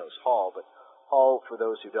Masonry knows Hall, but Hall, for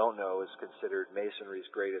those who don't know, is considered Masonry's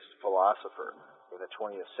greatest philosopher in the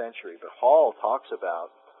 20th century. But Hall talks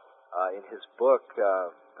about in his book,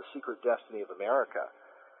 The Secret Destiny of America,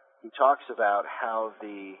 he talks about how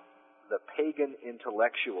the pagan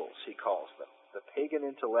intellectuals, he calls them, the pagan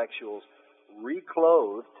intellectuals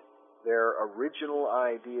reclothed their original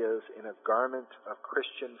ideas in a garment of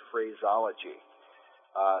Christian phraseology.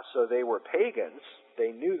 So they were pagans,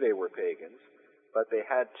 they knew they were pagans, but they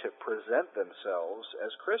had to present themselves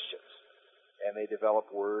as Christians. And they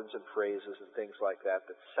developed words and phrases and things like that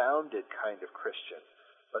that sounded kind of Christian,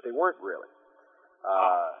 but they weren't really.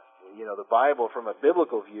 The Bible, from a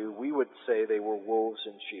biblical view, we would say they were wolves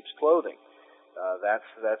in sheep's clothing.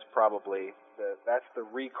 That's probably that's the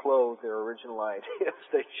reclothe their original ideas.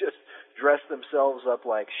 They just dress themselves up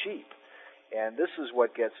like sheep. And this is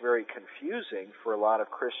what gets very confusing for a lot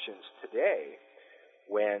of Christians today,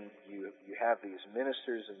 when you have these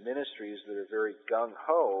ministers and ministries that are very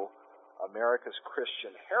gung-ho America's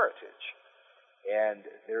Christian heritage. And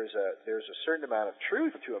there's a certain amount of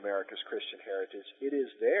truth to America's Christian heritage. It is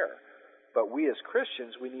there. But we as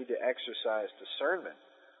Christians, we need to exercise discernment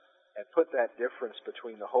and put that difference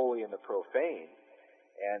between the holy and the profane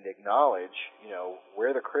and acknowledge,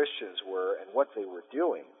 where the Christians were and what they were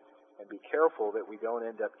doing, and be careful that we don't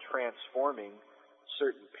end up transforming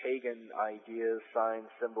certain pagan ideas, signs,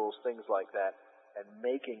 symbols, things like that, and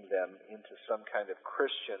making them into some kind of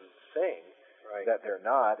Christian thing that they're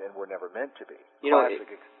not and were never meant to be.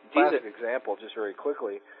 Classic example, just very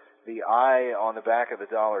quickly, the eye on the back of the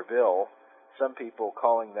dollar bill, some people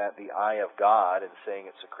calling that the eye of God and saying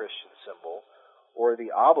it's a Christian symbol, or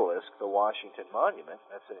the obelisk, the Washington Monument,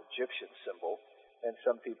 that's an Egyptian symbol, and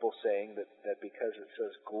some people saying that because it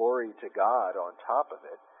says glory to God on top of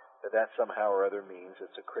it, that somehow or other means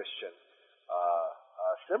it's a Christian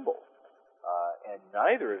symbol. And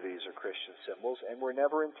neither of these are Christian symbols, and were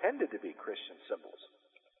never intended to be Christian symbols.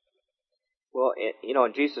 Well,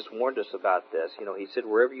 and Jesus warned us about this. He said,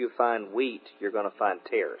 wherever you find wheat, you're going to find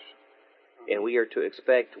tares. And we are to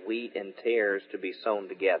expect wheat and tares to be sown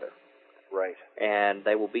together. Right. And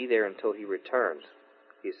they will be there until he returns,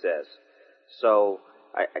 he says. So,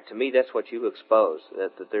 to me, that's what you expose,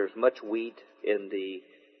 that there's much wheat in the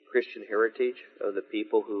Christian heritage of the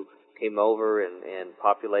people who came over and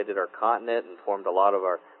populated our continent and formed a lot of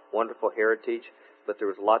our wonderful heritage, but there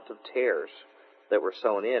was lots of tares that were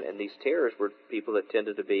sown in. And these tares were people that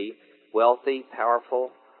tended to be wealthy, powerful,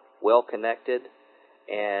 well-connected,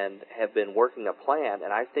 and have been working a plan.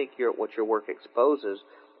 And I think what your work exposes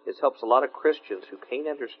is helps a lot of Christians who can't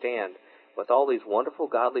understand, with all these wonderful,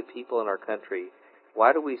 godly people in our country,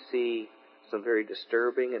 why do we see some very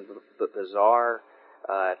disturbing and bizarre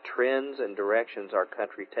trends and directions our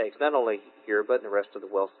country takes, not only here, but in the rest of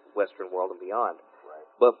the Western world and beyond.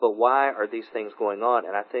 Right. But why are these things going on?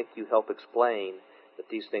 And I think you help explain that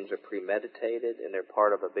these things are premeditated and they're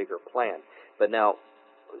part of a bigger plan. But now,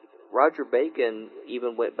 Roger Bacon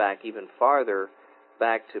even went back even farther,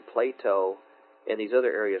 back to Plato and these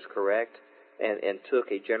other areas, correct? And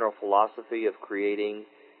took a general philosophy of creating,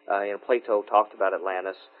 and Plato talked about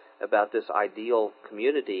Atlantis, about this ideal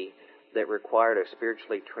community that required a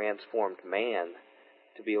spiritually transformed man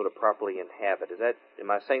to be able to properly inhabit.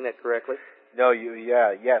 Am I saying that correctly? No,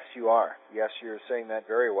 yes, you are. Yes, you're saying that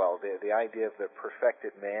very well. The idea of the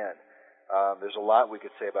perfected man. There's a lot we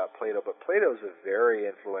could say about Plato, but Plato's a very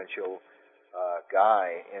influential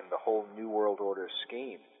guy in the whole New World Order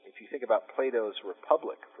scheme. If you think about Plato's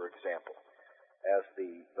Republic, for example, as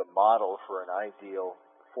the model for an ideal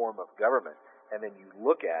form of government, and then you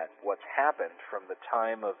look at what's happened from the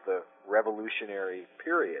time of the revolutionary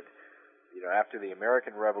period. After the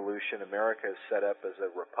American Revolution, America is set up as a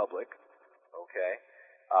republic. Okay,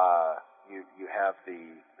 you have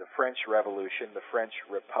the French Revolution, the French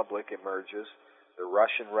Republic emerges. The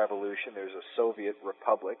Russian Revolution, there's a Soviet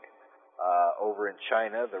Republic. Over in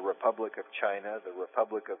China, the Republic of China, the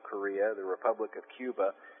Republic of Korea, the Republic of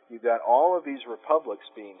Cuba. You've got all of these republics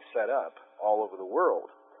being set up all over the world.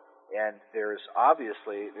 And there's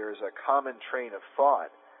a common train of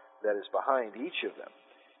thought that is behind each of them.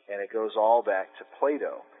 And it goes all back to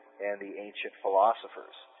Plato and the ancient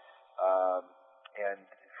philosophers. And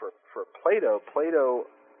for Plato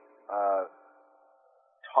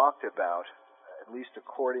talked about, at least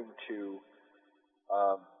according to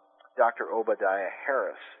Dr. Obadiah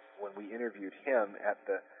Harris, when we interviewed him at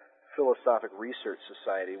the Philosophic Research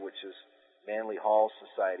Society, which is Manly Hall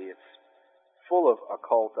Society. It's full of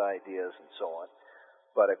occult ideas and so on.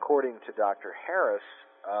 But according to Dr. Harris,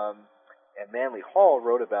 and Manly Hall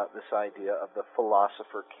wrote about this idea of the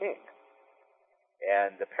philosopher king.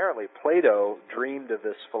 And apparently Plato dreamed of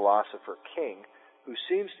this philosopher king who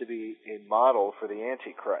seems to be a model for the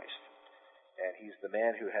Antichrist. And he's the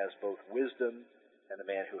man who has both wisdom and the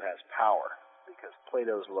man who has power. Because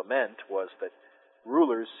Plato's lament was that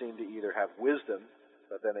rulers seem to either have wisdom,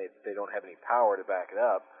 but then they don't have any power to back it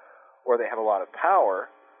up, or they have a lot of power,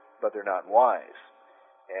 but they're not wise.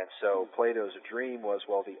 And so Plato's dream was,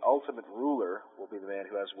 well, the ultimate ruler will be the man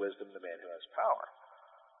who has wisdom, the man who has power.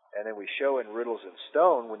 And then we show in Riddles in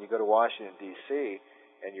Stone, when you go to Washington, D.C.,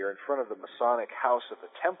 and you're in front of the Masonic house of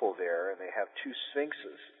the temple there, and they have two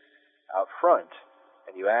sphinxes out front,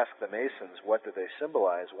 and you ask the Masons, what do they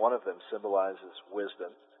symbolize? One of them symbolizes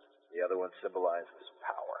wisdom, the other one symbolizes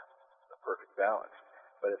power, the perfect balance.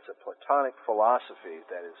 But it's a Platonic philosophy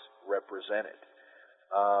that is represented.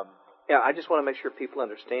 I just want to make sure people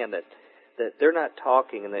understand that they're not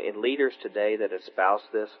talking, and leaders today that espouse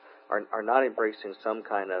this are not embracing some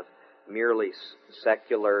kind of merely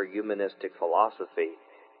secular humanistic philosophy.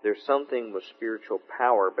 There's something with spiritual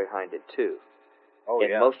power behind it too.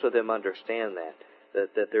 And most of them understand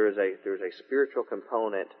that there is a spiritual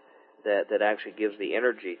component that actually gives the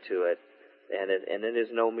energy to it, and it is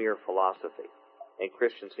no mere philosophy. And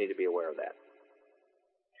Christians need to be aware of that.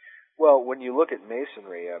 Well, when you look at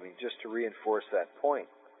Masonry, I mean, just to reinforce that point,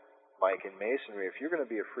 Mike, in Masonry, if you're going to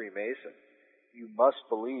be a Freemason, you must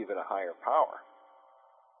believe in a higher power.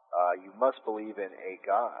 You must believe in a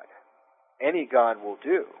God. Any God will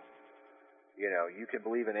do. You can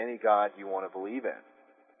believe in any God you want to believe in,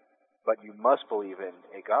 but you must believe in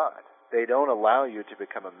a God. They don't allow you to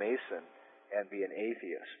become a Mason and be an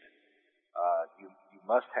atheist. You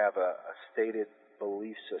must have a stated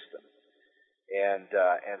belief system, and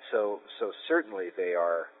so certainly they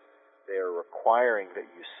are requiring that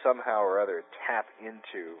you somehow or other tap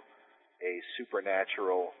into a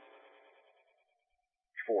supernatural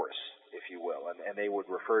force, if you will, and they would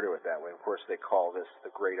refer to it that way. Of course, they call this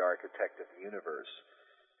the great architect of the universe,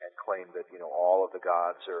 and claim that all of the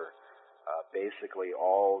gods are basically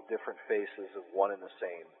all different faces of one and the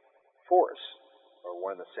same force, or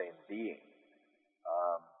one and the same being,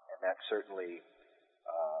 and that's certainly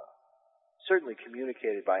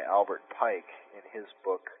communicated by Albert Pike in his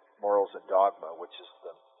book Morals and Dogma, which is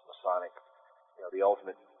the Masonic, the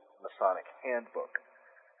ultimate Masonic handbook.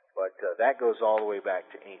 But that goes all the way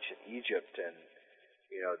back to ancient Egypt and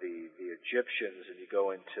the Egyptians, and you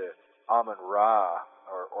go into Amun-Ra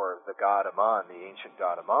or the god Amun, the ancient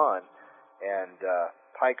god Amun, and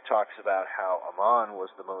Pike talks about how Amun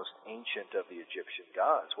was the most ancient of the Egyptian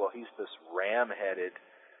gods. Well, he's this ram-headed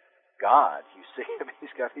god. You see him,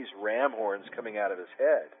 he's got these ram horns coming out of his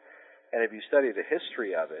head. And if you study the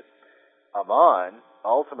history of it, Amun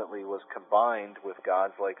ultimately was combined with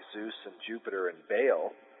gods like Zeus and Jupiter and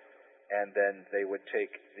Baal, and then they would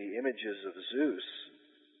take the images of Zeus,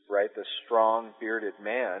 right, the strong bearded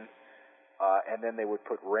man, and then they would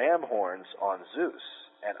put ram horns on Zeus.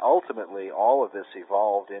 And ultimately all of this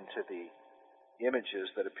evolved into the images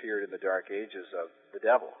that appeared in the Dark Ages of the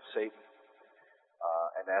devil, Satan.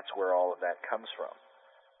 And that's where all of that comes from.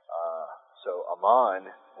 So Amun,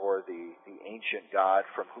 or the ancient god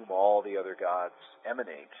from whom all the other gods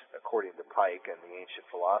emanate, according to Pike and the ancient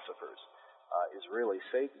philosophers, is really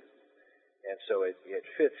Satan. And so it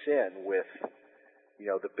fits in with,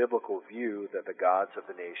 the biblical view that the gods of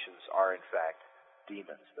the nations are in fact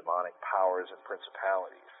demons, demonic powers and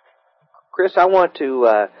principalities. Chris, I want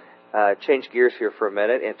to change gears here for a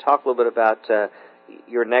minute and talk a little bit about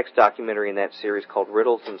your next documentary in that series called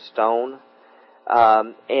Riddles in Stone.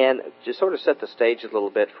 And just sort of set the stage a little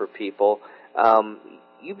bit for people.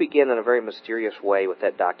 You begin in a very mysterious way with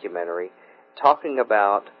that documentary, talking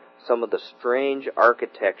about some of the strange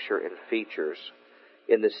architecture and features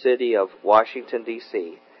in the city of Washington,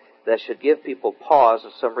 D.C. that should give people pause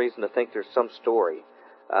and some reason to think there's some story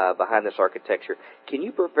behind this architecture. Can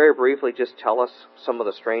you very briefly just tell us some of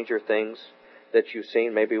the stranger things that you've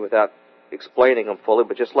seen, maybe without explaining them fully,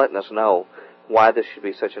 but just letting us know why this should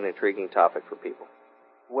be such an intriguing topic for people?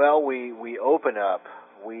 Well, we open up.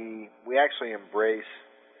 We actually embrace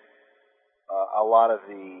a lot of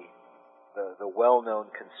the well-known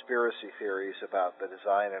conspiracy theories about the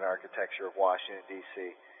design and architecture of Washington,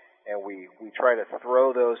 D.C., and we try to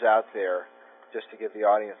throw those out there just to give the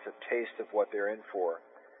audience a taste of what they're in for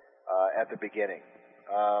at the beginning.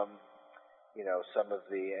 Some of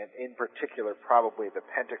and in particular, probably the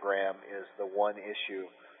pentagram is the one issue.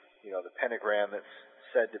 The pentagram that's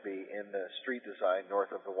said to be in the street design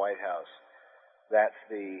north of the White House. That's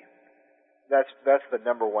the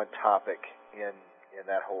number one topic in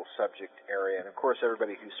that whole subject area. And of course,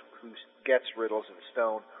 everybody who gets Riddles in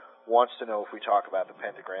Stone wants to know if we talk about the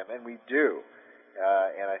pentagram, and we do.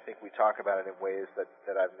 And I think we talk about it in ways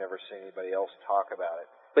that I've never seen anybody else talk about it.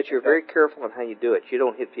 But you're very careful on how you do it. You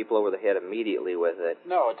don't hit people over the head immediately with it.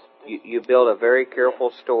 No, You build a very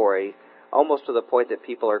careful story, almost to the point that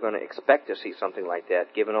people are going to expect to see something like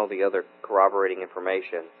that, given all the other corroborating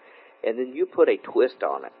information. And then you put a twist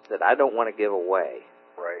on it that I don't want to give away.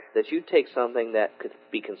 Right. That you take something that could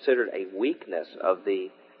be considered a weakness of the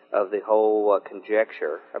whole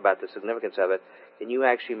conjecture about the significance of it, and you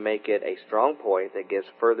actually make it a strong point that gives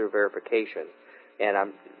further verification.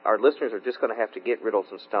 And our listeners are just going to have to get Riddles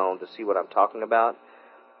and Stone to see what I'm talking about.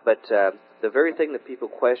 But the very thing that people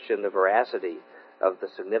question the veracity of the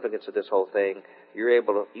significance of this whole thing,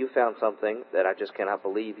 you found something that I just cannot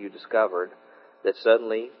believe you discovered that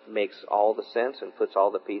suddenly makes all the sense and puts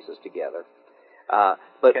all the pieces together. Can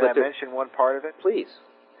I mention one part of it? Please.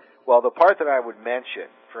 Well, the part that I would mention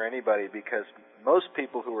for anybody, because most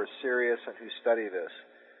people who are serious and who study this,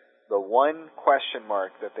 the one question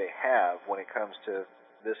mark that they have when it comes to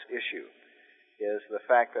this issue is the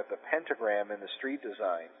fact that the pentagram in the street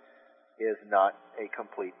design is not a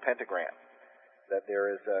complete pentagram, that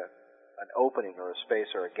there is an opening or a space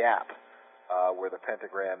or a gap where the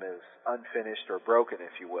pentagram is unfinished or broken,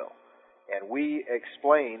 if you will. And we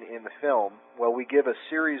explain in the film, we give a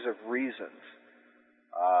series of reasons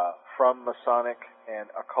from Masonic and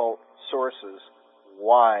occult sources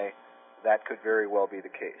why that could very well be the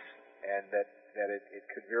case, and that it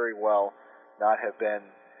could very well not have been,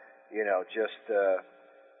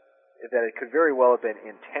 that it could very well have been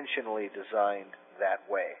intentionally designed that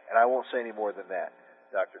way. And I won't say any more than that,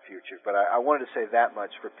 Dr. Future, but I wanted to say that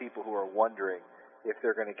much for people who are wondering if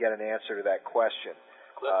they're going to get an answer to that question.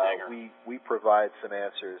 We provide some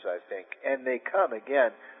answers, I think, and they come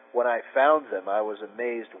again. When I found them, I was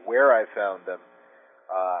amazed where I found them.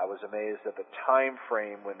 I was amazed at the time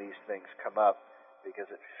frame when these things come up,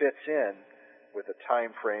 because it fits in with the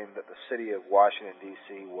time frame that the city of Washington,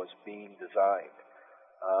 D.C. was being designed.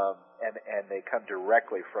 And they come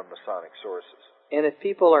directly from Masonic sources. And if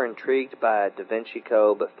people are intrigued by Da Vinci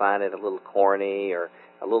Code but find it a little corny or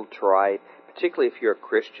a little trite, particularly if you're a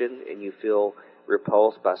Christian and you feel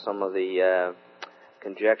repulsed by some of the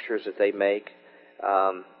conjectures that they make,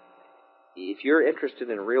 if you're interested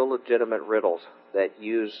in real legitimate riddles that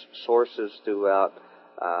use sources throughout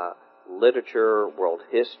literature, world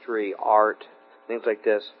history, art, things like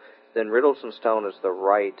this, then Riddles and Stone is the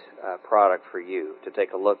right product for you to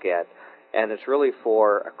take a look at. And it's really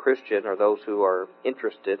for a Christian or those who are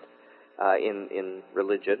interested in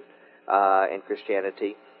religion and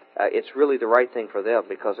Christianity. It's really the right thing for them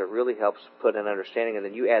because it really helps put an understanding. And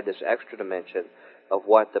then you add this extra dimension of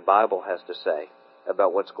what the Bible has to say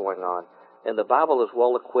about what's going on. And the Bible is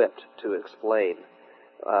well equipped to explain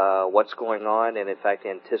what's going on and, in fact,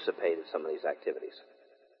 anticipated some of these activities.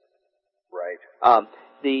 Right.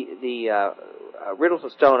 The Riddles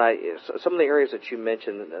and Stone, some of the areas that you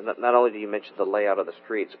mentioned, not only do you mention the layout of the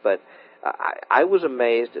streets, but I was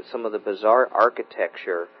amazed at some of the bizarre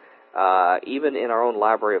architecture, even in our own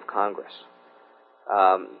Library of Congress.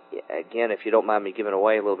 Again, if you don't mind me giving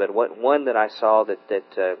away a little bit, one that I saw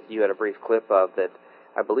that you had a brief clip of that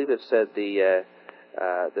I believe it said the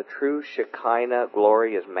true Shekinah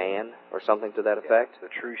glory is man, or something to that effect. The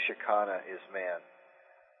true Shekinah is man.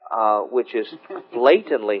 Which is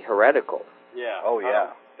blatantly heretical. Yeah. Oh,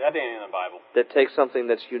 yeah. That ain't in the Bible. That takes something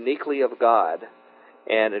that's uniquely of God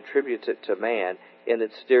and attributes it to man, and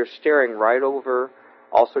they're staring right over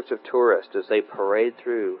all sorts of tourists as they parade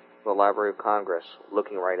through the Library of Congress,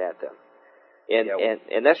 looking right at them.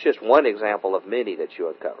 And that's just one example of many that you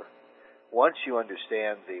uncover. Once you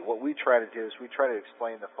understand what we try to do is we try to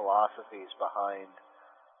explain the philosophies behind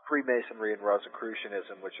Freemasonry and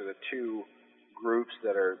Rosicrucianism, which are the two groups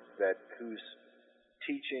whose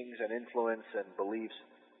teachings and influence and beliefs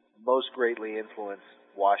most greatly influence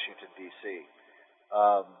Washington, D.C.,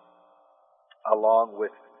 along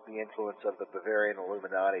with the influence of the Bavarian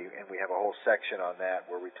Illuminati, and we have a whole section on that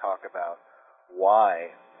where we talk about why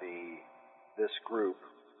this group,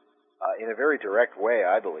 in a very direct way,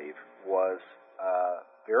 I believe, was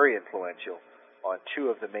very influential on two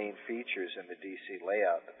of the main features in the D.C.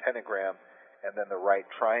 layout, the pentagram and then the right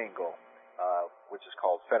triangle, which is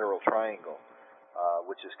called Federal Triangle,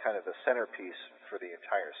 which is kind of the centerpiece for the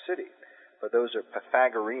entire city. But those are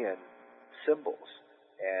Pythagorean symbols,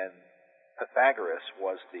 and Pythagoras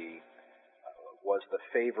was the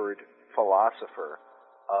favored philosopher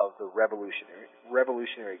of the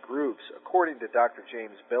revolutionary groups, according to Dr.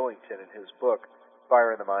 James Billington in his book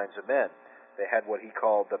Fire in the Minds of Men. They had what he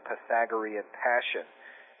called the Pythagorean passion,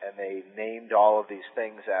 and they named all of these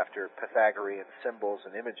things after Pythagorean symbols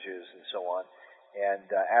and images and so on. And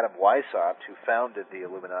Adam Weishaupt, who founded the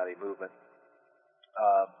Illuminati movement,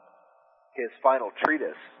 his final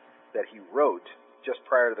treatise that he wrote just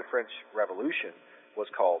prior to the French Revolution was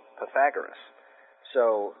called Pythagoras.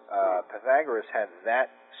 So Pythagoras had that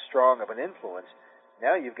strong of an influence.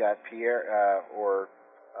 Now you've got Pierre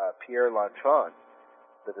L'Enfant,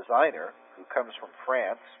 the designer, who comes from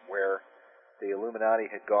France, where the Illuminati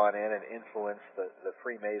had gone in and influenced the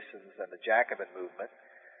Freemasons and the Jacobin movement.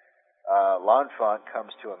 L'Enfant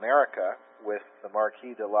comes to America with the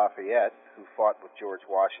Marquis de Lafayette, who fought with George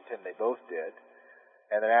Washington. They both did.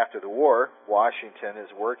 And then after the war, Washington is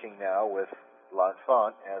working now with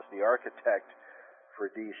L'Enfant as the architect for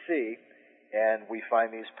D.C., and we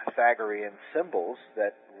find these Pythagorean symbols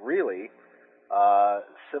that really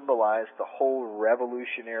symbolize the whole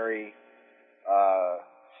revolutionary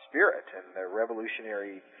spirit and the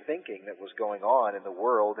revolutionary thinking that was going on in the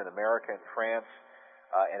world, in America and France,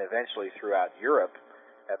 and eventually throughout Europe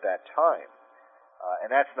at that time.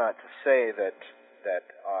 And that's not to say that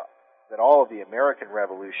all of the American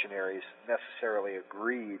revolutionaries necessarily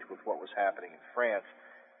agreed with what was happening in France.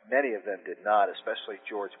 Many of them did not, especially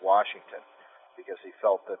George Washington, because he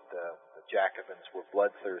felt that the Jacobins were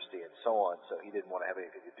bloodthirsty and so on, so he didn't want to have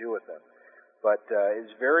anything to do with them. But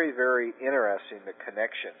it's very, very interesting, the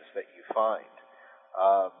connections that you find,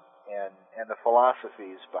 and the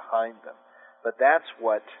philosophies behind them. But that's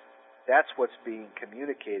what's being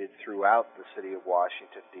communicated throughout the city of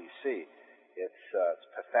Washington, D.C. It's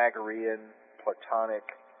Pythagorean,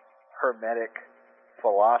 Platonic, Hermetic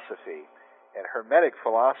philosophy. And Hermetic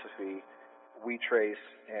philosophy, we trace,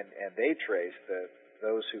 and they trace,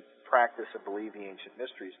 those who practice and believe the ancient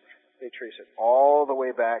mysteries, they trace it all the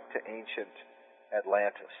way back to ancient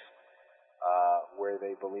Atlantis, where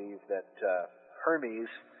they believe that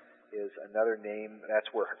Hermes is another name.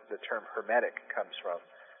 That's where the term Hermetic comes from.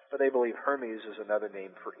 But they believe Hermes is another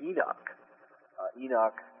name for Enoch.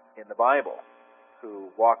 Enoch in the Bible,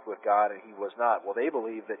 who walked with God and he was not. Well, they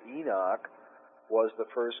believe that Enoch was the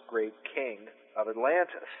first great king of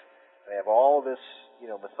Atlantis. They have all this,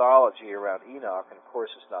 mythology around Enoch, and of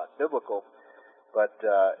course it's not biblical, but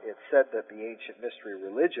it's said that the ancient mystery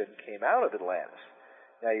religion came out of Atlantis.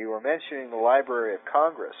 Now, you were mentioning the Library of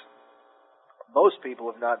Congress. Most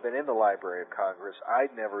people have not been in the Library of Congress.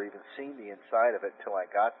 I'd never even seen the inside of it until I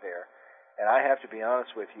got there. And I have to be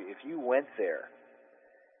honest with you, if you went there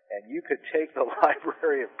and you could take the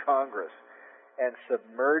Library of Congress and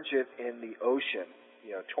submerge it in the ocean,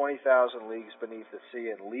 20,000 leagues beneath the sea,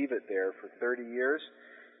 and leave it there for 30 years,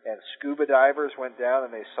 and scuba divers went down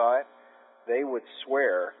and they saw it, they would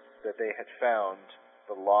swear that they had found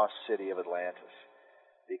the lost city of Atlantis.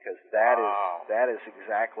 Because that is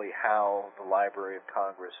exactly how the Library of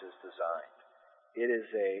Congress is designed.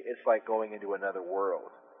 It's like going into another world.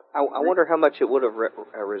 I wonder how much it would have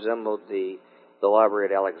resembled the Library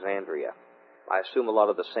at Alexandria. I assume a lot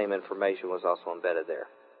of the same information was also embedded there.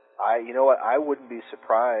 You know what? I wouldn't be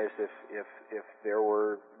surprised if there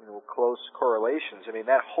were close correlations. I mean,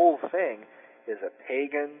 that whole thing is a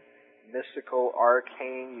pagan, mystical,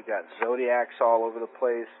 arcane. You've got zodiacs all over the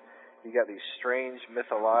place. You got these strange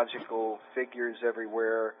mythological figures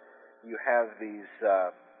everywhere. You have these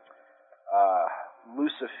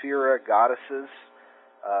Lucifera goddesses.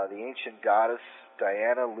 The ancient goddess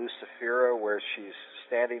Diana Lucifera, where she's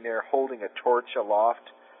standing there holding a torch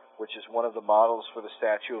aloft, which is one of the models for the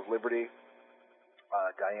Statue of Liberty.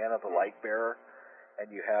 Diana the Light Bearer,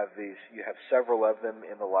 and you have several of them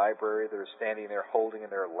in the library that are standing there holding in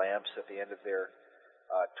their lamps at the end of their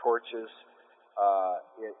torches.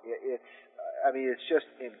 It's just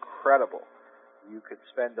incredible. You could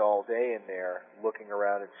spend all day in there looking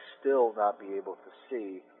around and still not be able to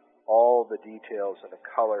see all the details and the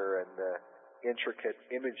color and the intricate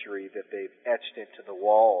imagery that they've etched into the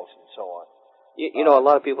walls and so on. A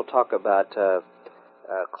lot of people talk about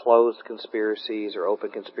closed conspiracies or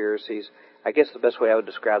open conspiracies. I guess the best way I would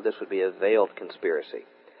describe this would be a veiled conspiracy,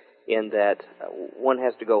 in that one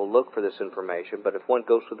has to go look for this information, but if one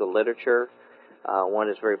goes through the literature, one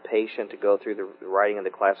is very patient to go through the writing of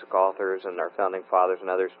the classic authors and our founding fathers and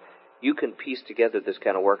others, you can piece together this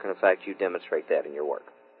kind of work, and in fact you demonstrate that in your work.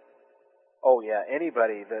 Oh yeah,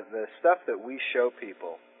 anybody, the stuff that we show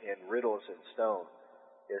people in Riddles in Stone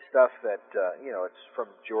is stuff that, it's from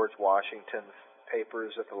George Washington's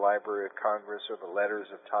papers at the Library of Congress or the letters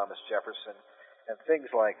of Thomas Jefferson and things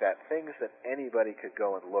like that, things that anybody could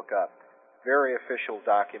go and look up. Very official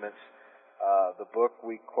documents. The book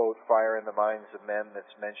we quote, Fire in the Minds of Men,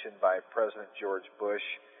 that's mentioned by President George Bush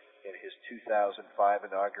in his 2005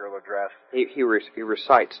 inaugural address. He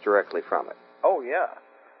recites directly from it. Oh, yeah.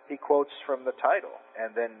 He quotes from the title,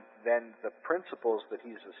 and then the principles that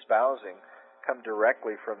he's espousing come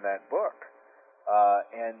directly from that book.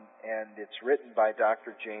 and it's written by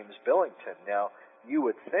Dr. James Billington. Now, you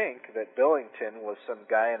would think that Billington was some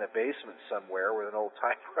guy in a basement somewhere with an old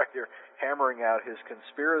typewriter hammering out his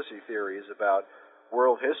conspiracy theories about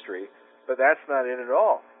world history, but that's not it at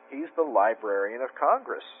all. He's the Librarian of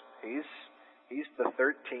Congress. He's the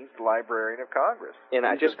 13th Librarian of Congress. And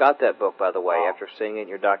I just got that book, by the way, after seeing it in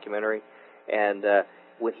your documentary. And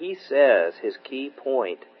when he says his key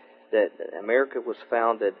point that America was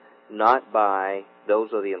founded not by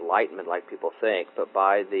those of the Enlightenment like people think, but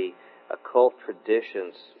by the occult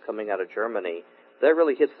traditions coming out of Germany, that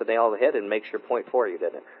really hits the nail on the head and makes your point for you,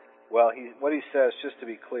 doesn't it? Well, what he says, just to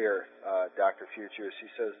be clear, Dr. Futures, he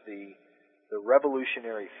says the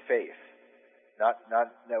revolutionary faith,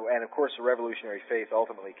 and of course the revolutionary faith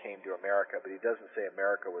ultimately came to America, but he doesn't say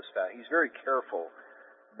America was founded. He's very careful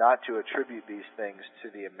not to attribute these things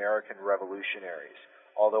to the American revolutionaries,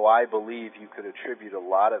 although I believe you could attribute a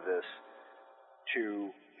lot of this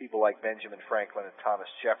to people like Benjamin Franklin and Thomas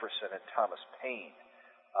Jefferson and Thomas Paine.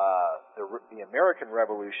 The American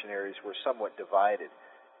revolutionaries were somewhat divided.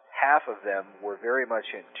 Half of them were very much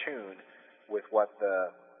in tune with what the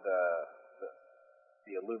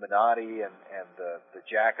Illuminati and the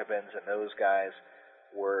Jacobins and those guys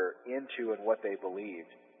were into and what they believed.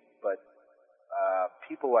 But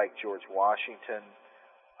people like George Washington,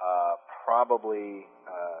 probably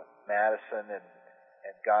Madison and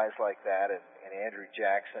guys like that, and Andrew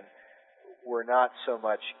Jackson, were not so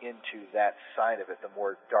much into that side of it, the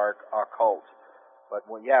more dark occult. But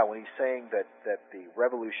when he's saying that the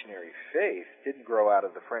revolutionary faith didn't grow out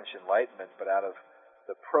of the French Enlightenment, but out of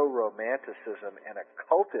the pro-romanticism and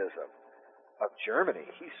occultism of Germany,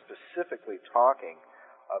 he's specifically talking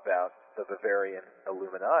about the Bavarian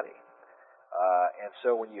Illuminati. And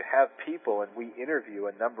so when you have people, and we interview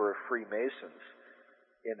a number of Freemasons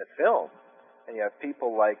in the film, and you have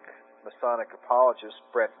people like Masonic apologist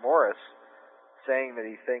Brett Morris saying that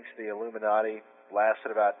he thinks the Illuminati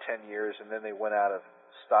lasted about 10 years and then they went out of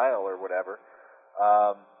style or whatever,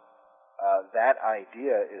 that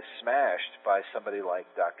idea is smashed by somebody like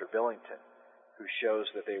Dr. Billington, who shows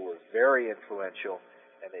that they were very influential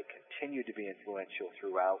and they continue to be influential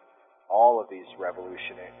throughout all of these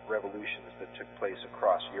revolutions that took place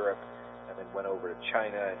across Europe and then went over to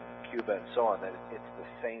China and Cuba and so on, that it's the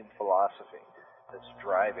same philosophy that's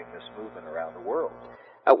driving this movement around the world.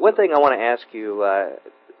 One thing I want to ask you,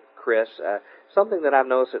 Chris, something that I've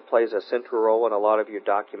noticed that plays a central role in a lot of your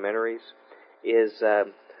documentaries is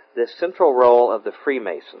the central role of the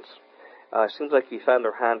Freemasons. It seems like you found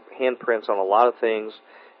their handprints on a lot of things,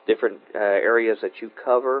 different areas that you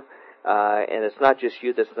cover, and it's not just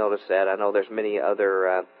you that's noticed that. I know there's many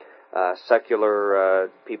other secular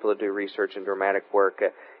people that do research and dramatic work.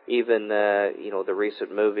 Even the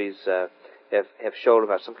recent movies have shown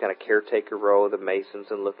about some kind of caretaker role of the Masons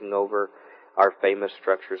and looking over our famous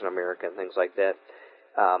structures in America and things like that.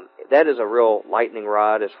 That is a real lightning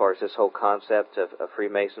rod as far as this whole concept of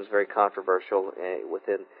Freemasons, very controversial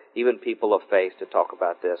within even people of faith to talk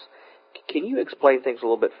about this. Can you explain things a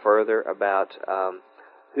little bit further about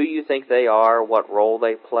who you think they are, what role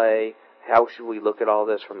they play? How should we look at all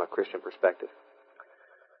this from a Christian perspective?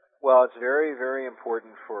 Well, it's very, very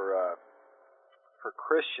important for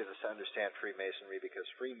Christians to understand Freemasonry, because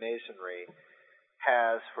Freemasonry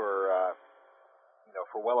has for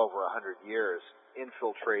well over 100 years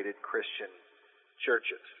infiltrated Christian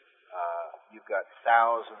churches. You've got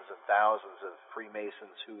thousands and thousands of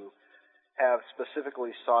Freemasons who have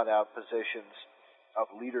specifically sought out positions of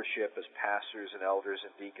leadership as pastors and elders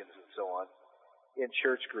and deacons and so on in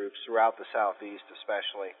church groups throughout the Southeast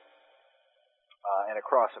especially, and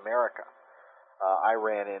across America. I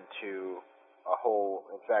ran into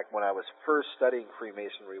in fact, when I was first studying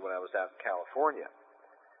Freemasonry when I was out in California,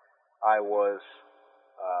 I was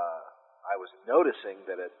noticing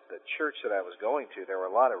that at the church that I was going to, there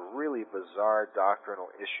were a lot of really bizarre doctrinal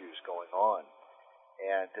issues going on.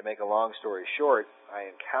 And to make a long story short, I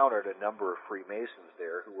encountered a number of Freemasons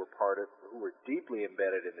there who were deeply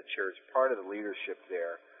embedded in the church, part of the leadership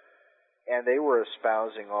there, and they were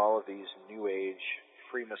espousing all of these New Age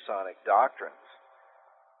Freemasonic doctrines.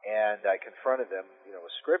 And I confronted them,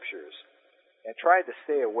 with scriptures, and tried to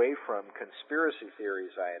stay away from conspiracy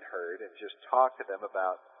theories I had heard and just talk to them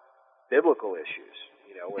about biblical issues,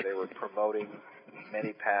 where they were promoting many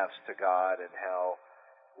paths to God and how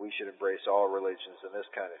we should embrace all religions and this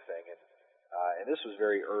kind of thing. And this was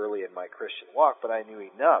very early in my Christian walk, but I knew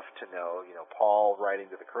enough to know, Paul writing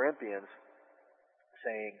to the Corinthians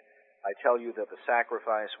saying, I tell you that the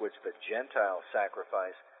sacrifice which the Gentiles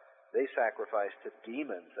sacrifice, they sacrifice to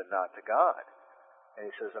demons and not to God. And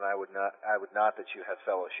he says, and I would not that you have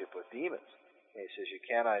fellowship with demons. And he says, you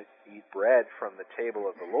cannot eat bread from the table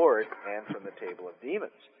of the Lord and from the table of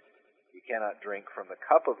demons. You cannot drink from the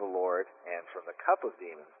cup of the Lord and from the cup of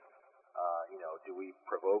demons. Do we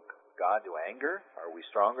provoke God to anger? Are we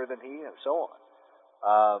stronger than He? And so on.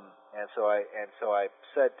 And so I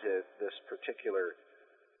said to this particular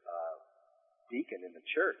deacon in the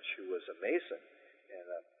church, who was a Mason and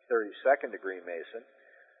a 32nd degree Mason,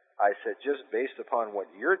 I said, just based upon what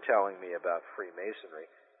you're telling me about Freemasonry,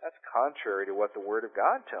 that's contrary to what the Word of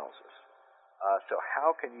God tells us. So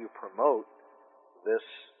how can you promote this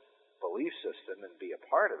belief system and be a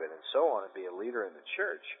part of it and so on and be a leader in the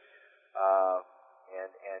church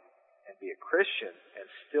and be a Christian and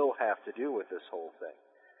still have to do with this whole thing?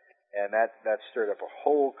 And that stirred up a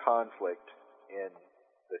whole conflict in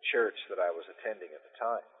the church that I was attending at the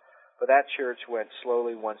time. But that church went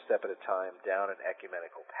slowly, one step at a time, down an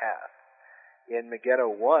ecumenical path. In Megiddo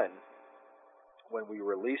 1, when we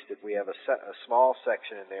released it, we have a small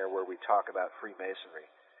section in there where we talk about Freemasonry.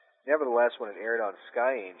 Nevertheless, when it aired on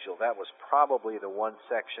Sky Angel, that was probably the one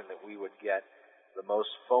section that we would get the most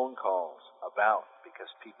phone calls about, because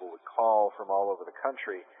people would call from all over the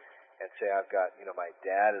country and say, I've got, my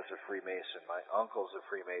dad is a Freemason, my uncle's a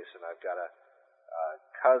Freemason, I've got a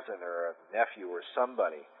cousin or a nephew or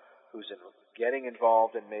somebody who's getting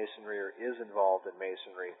involved in Masonry or is involved in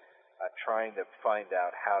Masonry, trying to find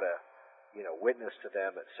out how to, witness to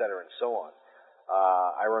them, et cetera, and so on.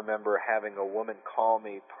 I remember having a woman call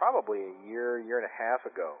me probably a year and a half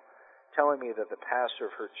ago, telling me that the pastor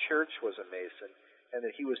of her church was a Mason and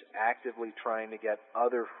that he was actively trying to get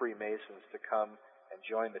other Freemasons to come and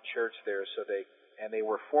join the church there. And they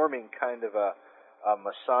were forming kind of a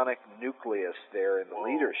Masonic nucleus there in the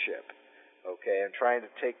leadership, okay, and trying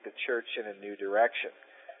to take the church in a new direction.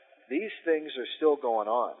 These things are still going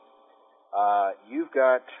on. You've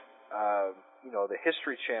got, the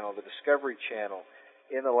History Channel, the Discovery Channel,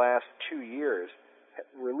 in the last 2 years,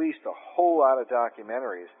 released a whole lot of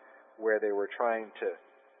documentaries where they were trying to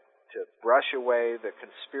brush away the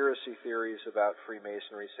conspiracy theories about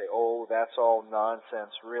Freemasonry, say, oh, that's all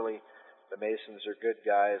nonsense, really. The Masons are good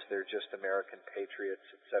guys, they're just American patriots,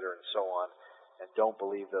 et cetera, and so on, and don't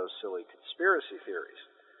believe those silly conspiracy theories.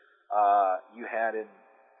 You had in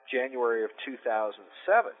January of 2007,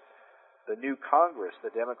 the new Congress,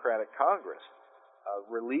 the Democratic Congress,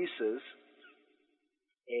 releases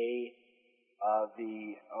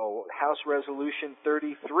the House Resolution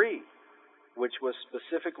 33, which was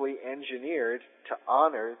specifically engineered to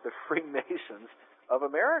honor the Freemasons of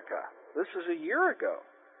America. This is a year ago.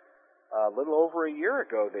 A little over a year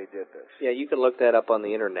ago they did this. Yeah, you can look that up on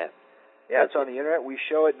the Internet. Yeah, it's on the Internet. We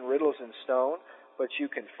show it in Riddles and Stone, but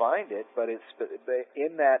you can find it. But it's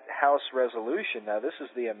in that House resolution. Now, this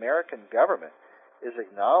is the American government is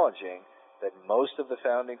acknowledging that most of the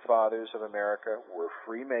founding fathers of America were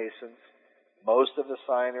Freemasons. Most of the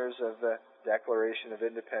signers of the Declaration of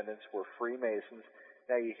Independence were Freemasons.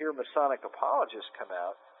 Now, you hear Masonic apologists come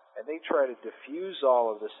out, and they try to diffuse all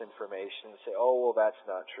of this information and say, oh, well, that's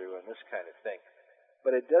not true, and this kind of thing.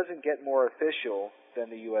 But it doesn't get more official than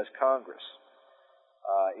the U.S. Congress.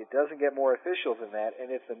 It doesn't get more official than that, and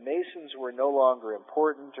if the Masons were no longer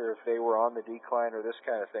important or if they were on the decline or this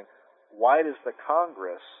kind of thing, why does the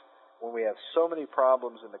Congress, when we have so many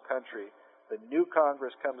problems in the country, the new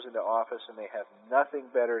Congress comes into office and they have nothing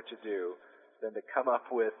better to do than to come up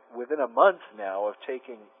with, within a month now of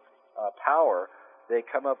taking power, they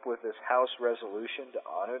come up with this House resolution to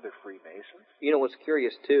honor the Freemasons? You know, what's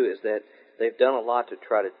curious, too, is that they've done a lot to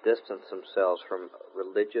try to distance themselves from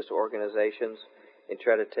religious organizations and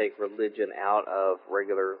try to take religion out of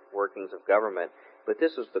regular workings of government. But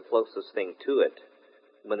this is the closest thing to it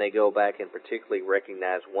when they go back and particularly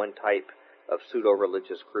recognize one type of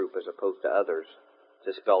pseudo-religious group as opposed to others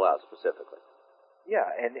to spell out specifically. Yeah,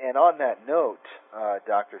 and on that note,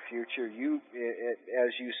 Dr. Future,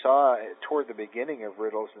 as you saw toward the beginning of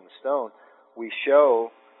Riddles and Stone, we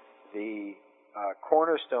show the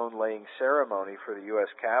cornerstone laying ceremony for the U.S.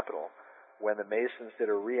 Capitol when the Masons did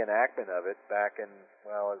a reenactment of it back in,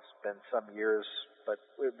 well, it's been some years, but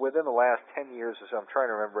within the last 10 years or so, I'm trying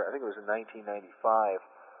to remember, I think it was in 1995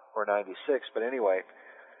 or 96, but anyway,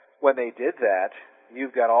 when they did that,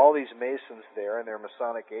 you've got all these Masons there in their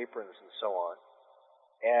Masonic aprons and so on,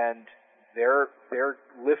 and they're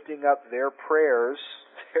lifting up their prayers,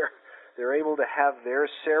 they're able to have their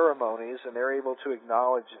ceremonies, and they're able to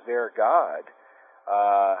acknowledge their God,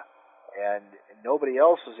 and nobody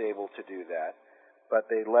else is able to do that,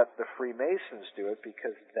 but they let the Freemasons do it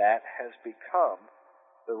because that has become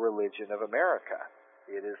the religion of America.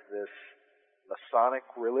 It is this Masonic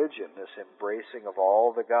religion, this embracing of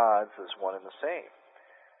all the gods as one and the same.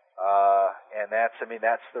 And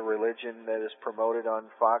that's the religion that is promoted on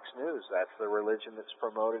Fox News. That's the religion that's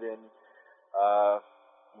promoted in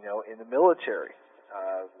the military,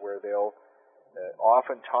 where they'll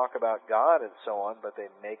often talk about God and so on, but they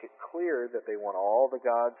make it clear that they want all the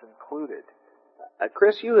gods included.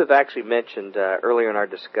 Chris, you have actually mentioned earlier in our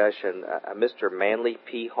discussion Mr. Manly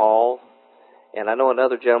P. Hall, and I know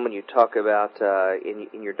another gentleman you talk about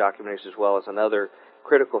in your documentaries as well as another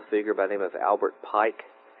critical figure by the name of Albert Pike.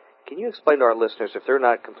 Can you explain to our listeners, if they're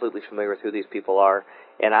not completely familiar with who these people are,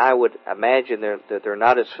 and I would imagine that they're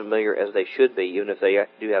not as familiar as they should be, even if they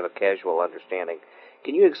do have a casual understanding,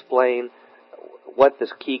 can you explain what the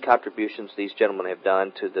key contributions these gentlemen have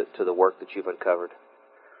done to the work that you've uncovered?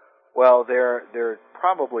 Well, they're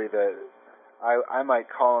probably I might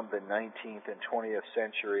call them the 19th and 20th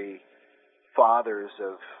century fathers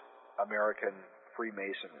of American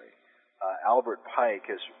Freemasonry. Albert Pike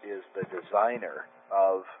is the designer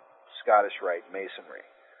of Scottish Rite Masonry,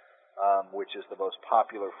 which is the most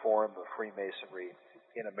popular form of Freemasonry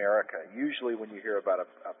in America. Usually when you hear about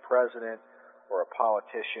a president or a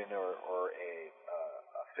politician or a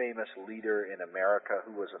famous leader in America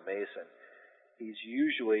who was a Mason, he's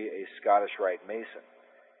usually a Scottish Rite Mason.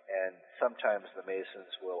 And sometimes the Masons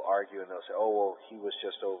will argue and they'll say, oh, well, he was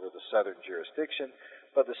just over the southern jurisdiction.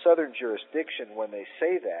 But the southern jurisdiction, when they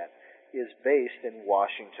say that, is based in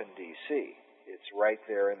Washington, D.C. It's right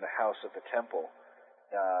there in the House of the Temple,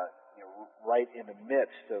 right in the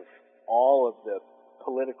midst of all of the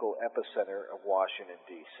political epicenter of Washington,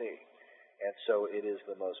 D.C. And so it is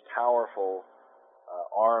the most powerful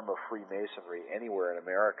arm of Freemasonry anywhere in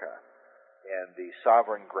America. And the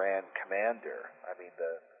Sovereign Grand Commander,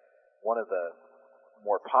 one of the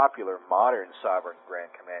more popular modern Sovereign Grand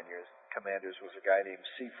Commanders was a guy named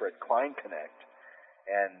Siegfried Kleinknecht.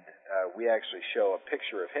 And we actually show a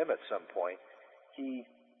picture of him at some point. He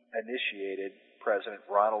initiated President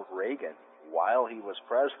Ronald Reagan, while he was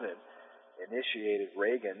president, initiated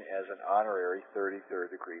Reagan as an honorary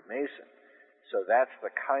 33rd degree Mason. So that's the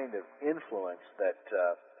kind of influence that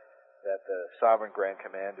the Sovereign Grand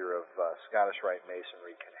Commander of Scottish Rite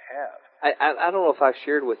Masonry can have. I don't know if I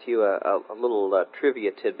shared with you a little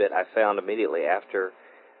trivia tidbit I found immediately after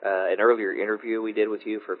an earlier interview we did with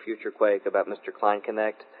you for Future Quake about Mr.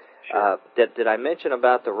 Kleinknecht. Sure. Did I mention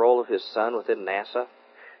about the role of his son within NASA?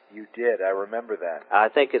 You did. I remember that. I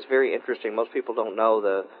think it's very interesting. Most people don't know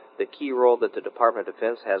the key role that the Department of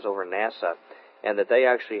Defense has over NASA, and that they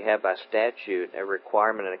actually have by statute a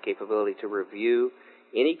requirement and a capability to review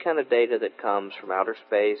any kind of data that comes from outer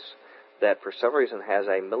space that for some reason has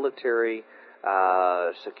a military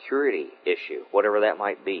security issue, whatever that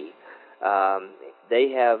might be.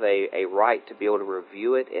 They have a right to be able to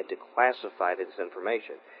review it and to classify this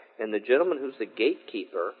information. And the gentleman who's the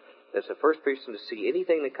gatekeeper, that's the first person to see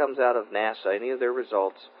anything that comes out of NASA, any of their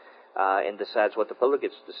results, and decides what the public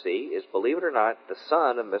gets to see, is, believe it or not, the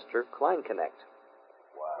son of Mr. Kleinknecht.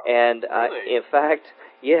 Wow. And Really? in fact,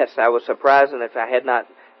 yes, I was surprised, and if I had not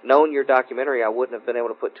known your documentary, I wouldn't have been able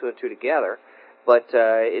to put two and two together. But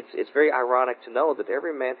it's very ironic to know that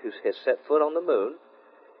every man who has set foot on the moon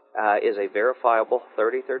is a verifiable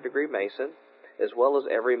 33rd degree Mason, as well as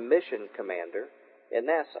every mission commander in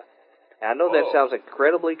NASA. And I know that sounds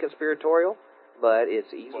incredibly conspiratorial, but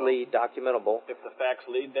it's easily documentable. If the facts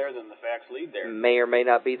lead there, then the facts lead there. May or may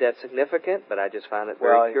not be that significant, but I just find it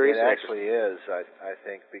very curious. Well, it actually is, I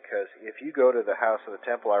think, because if you go to the House of the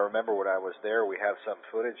Temple, I remember when I was there, we have some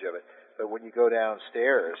footage of it, but when you go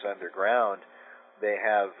downstairs underground, they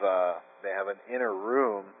have an inner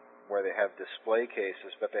room where they have display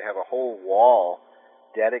cases, but they have a whole wall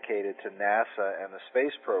dedicated to NASA and the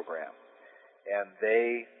space program. And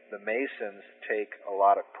the Masons take a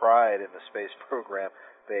lot of pride in the space program.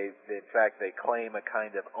 In fact, they claim a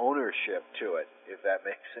kind of ownership to it, if that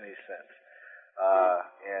makes any sense.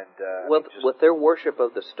 With their worship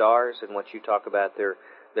of the stars and what you talk about, their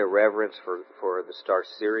reverence for the star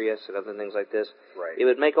Sirius and other things like this, right. It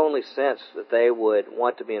would make only sense that they would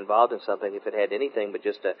want to be involved in something if it had anything but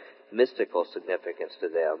just a mystical significance to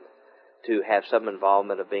them, to have some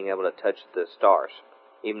involvement of being able to touch the stars,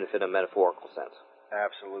 even if in a metaphorical sense.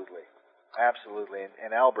 Absolutely. Absolutely.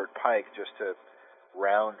 And Albert Pike, just to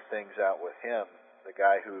round things out with him, the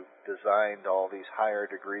guy who designed all these higher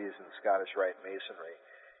degrees in Scottish Rite Masonry,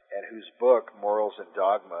 and whose book, Morals and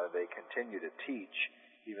Dogma, they continue to teach,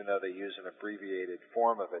 even though they use an abbreviated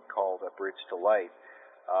form of it called A Bridge to Light.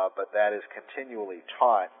 But that is continually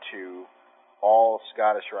taught to all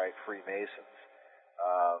Scottish Rite Freemasons,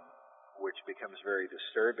 which becomes very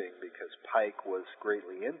disturbing because Pike was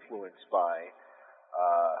greatly influenced by,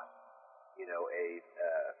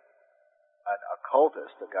 an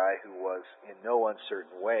occultist, a guy who was in no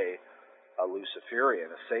uncertain way a Luciferian,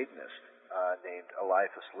 a Satanist, named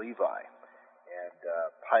Eliphas Levi. And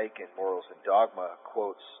Pike in Morals and Dogma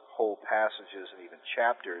quotes whole passages and even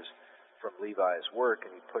chapters from Levi's work,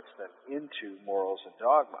 and he puts them into Morals and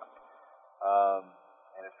Dogma.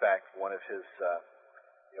 And in fact, one of his,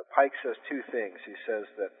 Pike says two things. He says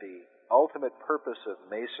that the ultimate purpose of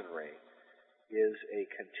Masonry is a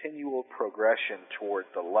continual progression toward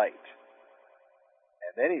the light.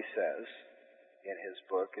 And then he says, in his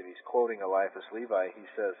book, and he's quoting Eliphas Levi, he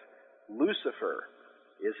says, Lucifer,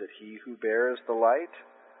 is it he who bears the light?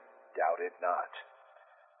 Doubt it not.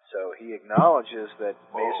 So he acknowledges that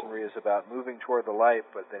Masonry is about moving toward the light,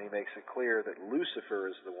 but then he makes it clear that Lucifer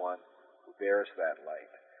is the one who bears that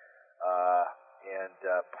light.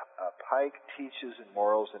 Pike teaches in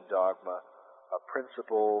Morals and Dogma a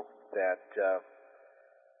principle that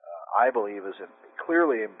I believe is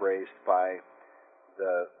clearly embraced by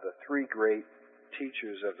the three great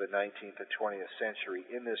teachers of the 19th and 20th century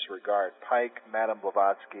in this regard: Pike, Madame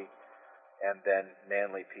Blavatsky, and then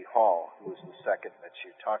Manly P. Hall, who was the second that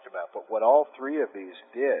you talked about. But what all three of these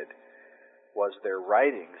did was their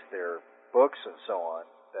writings, their books and so on,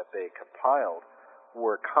 that they compiled,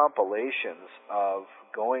 were compilations of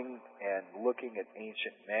going and looking at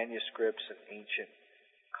ancient manuscripts and ancient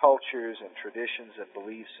cultures and traditions and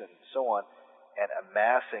beliefs and so on, and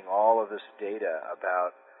amassing all of this data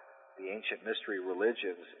about the ancient mystery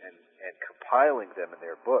religions and compiling them in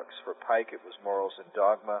their books. For Pike, it was Morals and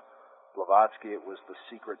Dogma. Blavatsky, it was The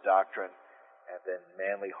Secret Doctrine. And then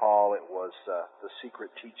Manly Hall, it was The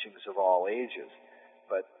Secret Teachings of All Ages.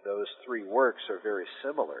 But those three works are very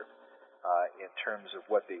similar in terms of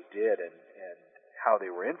what they did and how they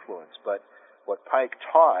were influenced. But what Pike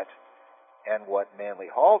taught and what Manly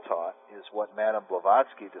Hall taught is what Madame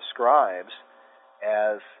Blavatsky describes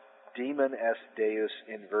as demon est deus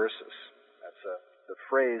inversus. That's the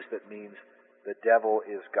phrase that means the devil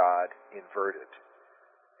is God inverted.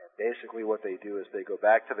 And basically what they do is they go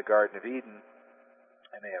back to the Garden of Eden,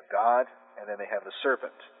 and they have God, and then they have the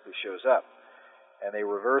serpent who shows up. And they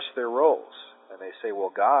reverse their roles. And they say,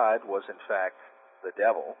 well, God was in fact the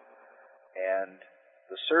devil, and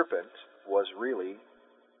the serpent was really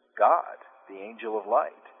God, the angel of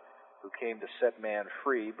light, who came to set man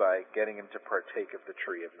free by getting him to partake of the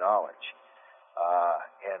tree of knowledge.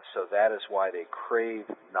 And so that is why they crave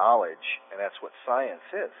knowledge, and that's what science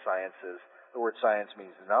is. The word science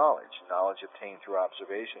means knowledge obtained through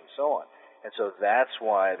observation and so on. And so that's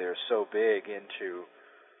why they're so big into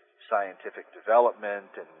scientific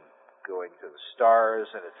development and going to the stars,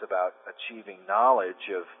 and it's about achieving knowledge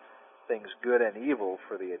of things good and evil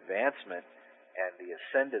for the advancement and the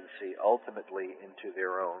ascendancy ultimately into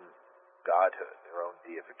their own godhood, their own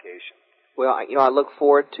deification. Well, I look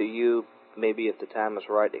forward to you, maybe if the time is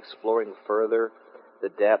right, exploring further the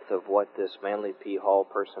depth of what this Manly P. Hall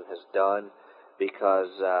person has done, because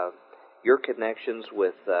your connections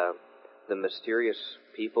with the mysterious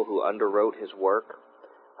people who underwrote his work,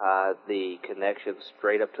 the connections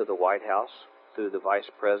straight up to the White House through the Vice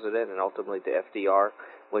President and ultimately to FDR,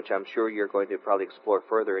 which I'm sure you're going to probably explore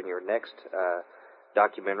further in your next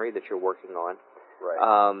documentary that you're working on.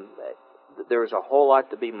 Right. There's a whole lot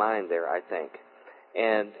to be mined there, I think.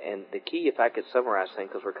 And the key, if I could summarize things,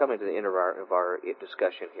 because we're coming to the end of our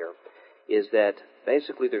discussion here, is that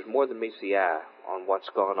basically there's more than meets the eye on what's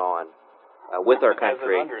gone on with our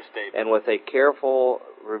country, and with a careful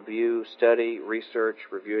review, study, research,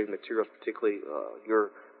 reviewing materials, particularly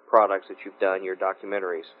your products that you've done, your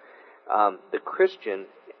documentaries, the Christian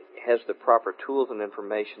has the proper tools and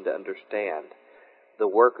information to understand the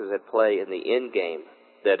work that's at play in the end game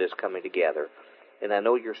that is coming together. And I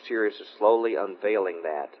know your series is slowly unveiling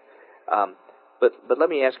that. But let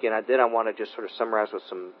me ask you, and I want to just sort of summarize with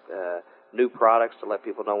some new products to let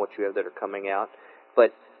people know what you have that are coming out.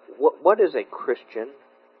 But what is a Christian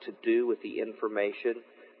to do with the information,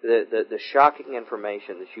 the shocking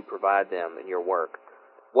information that you provide them in your work?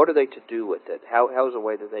 What are they to do with it? How is a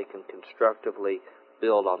way that they can constructively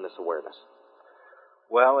build on this awareness?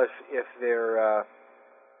 Well, if they're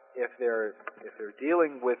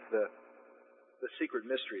dealing with the Secret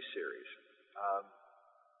Mystery series,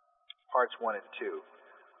 parts 1 and 2,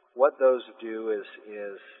 what those do is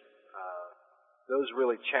those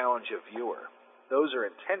really challenge a viewer. Those are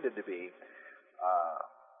intended to be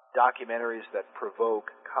documentaries that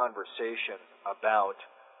provoke conversation about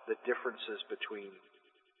the differences between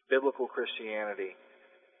biblical Christianity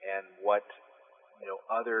and what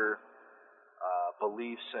other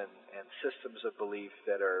beliefs and systems of belief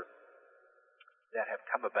that have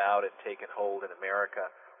come about and taken hold in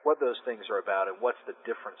America what those things are about and what's the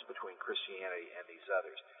difference between Christianity and these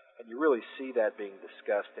others. And you really see that being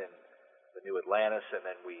discussed in the New Atlantis, and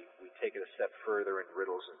then we take it a step further in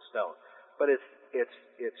Riddles and Stone. But it's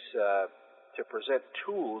to present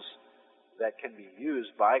tools that can be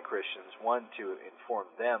used by Christians, one, to inform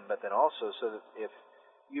them, but then also so that if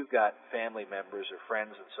you've got family members or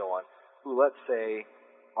friends and so on who, let's say,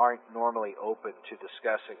 aren't normally open to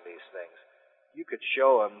discussing these things, you could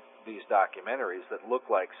show them these documentaries that look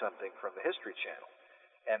like something from the History Channel.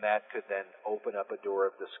 And that could then open up a door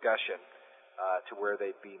of discussion to where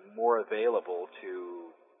they'd be more available to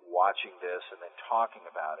watching this and then talking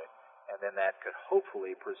about it. And then that could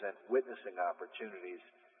hopefully present witnessing opportunities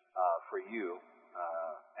for you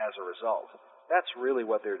as a result. That's really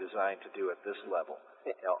what they're designed to do at this level.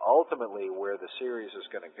 Now, ultimately, where the series is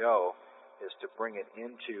going to go is to bring it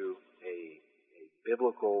into a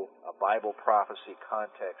biblical, a Bible prophecy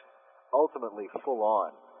context, ultimately full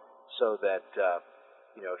on, so that,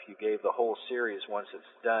 if you gave the whole series once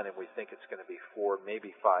it's done, and we think it's going to be 4,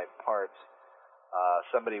 maybe 5 parts,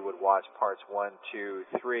 somebody would watch parts 1,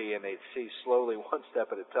 2, 3, and they'd see slowly, one step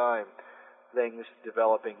at a time, things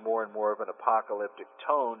developing more and more of an apocalyptic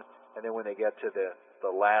tone, and then when they get to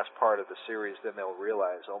the last part of the series, then they'll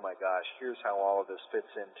realize, oh my gosh, here's how all of this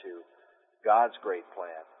fits into God's great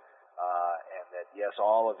plan, and that, yes,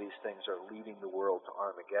 all of these things are leading the world to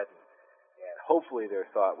Armageddon. And hopefully their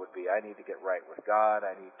thought would be, I need to get right with God.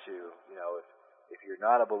 I need to, if you're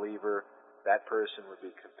not a believer, that person would be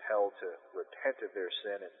compelled to repent of their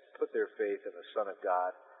sin and put their faith in the Son of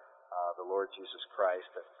God, the Lord Jesus Christ,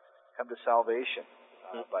 and come to salvation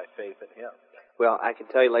by faith in Him. Well, I can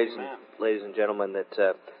tell you, ladies and gentlemen, that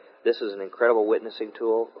this is an incredible witnessing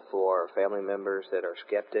tool for family members that are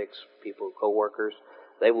skeptics, people, co-workers.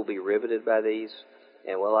 They will be riveted by these,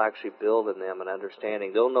 and will actually build in them an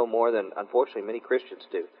understanding. They'll know more than, unfortunately, many Christians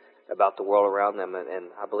do about the world around them, and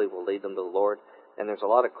I believe will lead them to the Lord. And there's a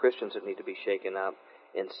lot of Christians that need to be shaken up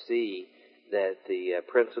and see that the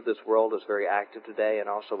prince of this world is very active today, and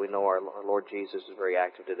also we know our Lord Jesus is very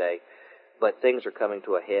active today. But things are coming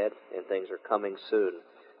to a head, and things are coming soon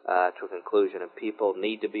to a conclusion, and people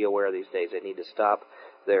need to be aware these days. They need to stop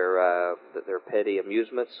their petty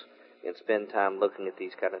amusements and spend time looking at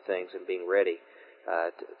these kind of things and being ready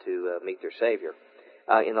to meet their Savior.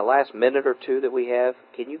 In the last minute or two that we have,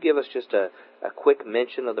 can you give us just a quick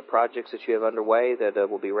mention of the projects that you have underway that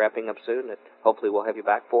will be wrapping up soon, that hopefully we'll have you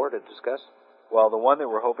back for to discuss? Well, the one that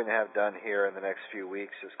we're hoping to have done here in the next few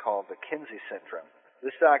weeks is called The Kinsey Syndrome.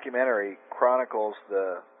 This documentary chronicles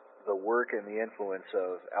the work and the influence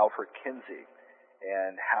of Alfred Kinsey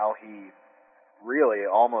and how he really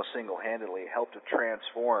almost single-handedly helped to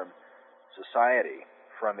transform society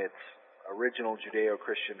from its original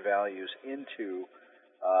Judeo-Christian values into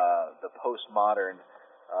the postmodern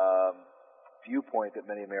viewpoint that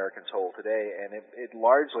many Americans hold today, and it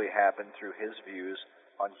largely happened through his views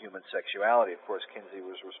on human sexuality. Of course, Kinsey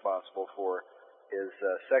was responsible for his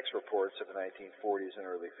sex reports of the 1940s and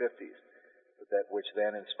early 50s, which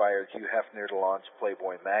then inspired Hugh Hefner to launch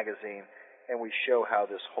Playboy magazine, and we show how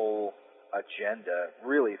this whole agenda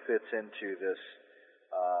really fits into this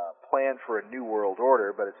plan for a new world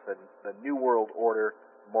order, but it's the new world order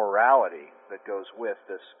morality that goes with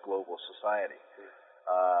this global society.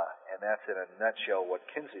 And that's in a nutshell what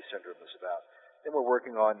Kinsey Syndrome is about. Then we're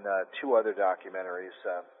working on 2 other documentaries,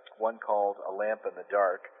 one called A Lamp in the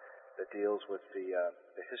Dark that deals with the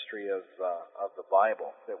history of the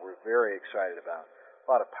Bible that we're very excited about.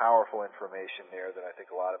 A lot of powerful information there that I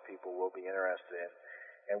think a lot of people will be interested in.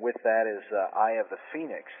 And with that is Eye of the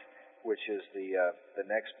Phoenix, which is the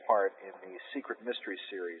next part in the Secret Mystery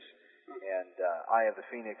series. And Eye of the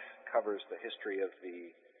Phoenix covers the history of the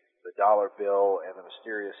dollar bill and the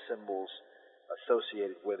mysterious symbols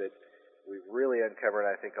associated with it. We've really uncovered,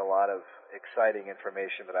 I think, a lot of exciting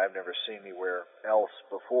information that I've never seen anywhere else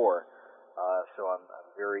before. So I'm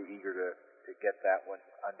very eager to get that one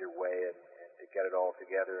underway and to get it all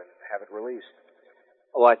together and have it released.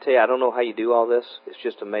 Well, I tell you, I don't know how you do all this. It's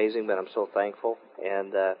just amazing, but I'm so thankful.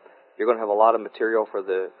 And you're going to have a lot of material for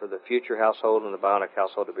the future household and the Bionic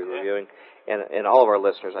household to be reviewing. And all of our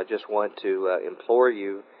listeners, I just want to implore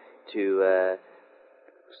you to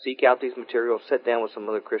seek out these materials, sit down with some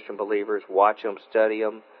other Christian believers, watch them, study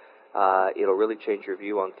them. It'll really change your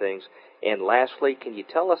view on things. And lastly, can you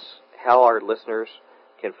tell us how our listeners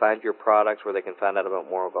can find your products, where they can find out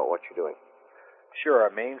more about what you're doing? Sure. Our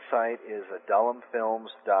main site is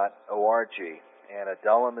adullamfilms.org, and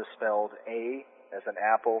Adullam is spelled A as an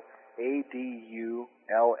apple, A-D-U-L-L-A-M.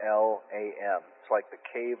 It's like the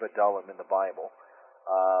cave Adullam in the Bible.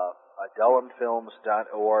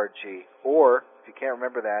 AdullamFilms.org. Or, if you can't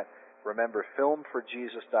remember that, remember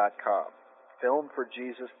FilmForJesus.com.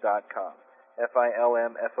 FilmForJesus.com.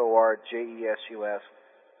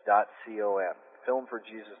 FilmForJesus.com.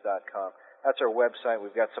 FilmForJesus.com. That's our website.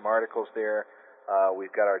 We've got some articles there.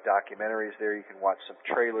 We've got our documentaries there. You can watch some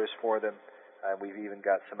trailers for them. We've even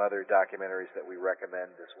got some other documentaries that we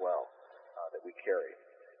recommend as well that we carry.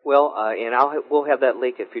 Well, and we'll have that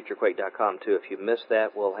link at futurequake.com too. If you missed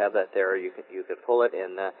that, we'll have that there. You can pull it.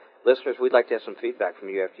 And listeners, we'd like to have some feedback from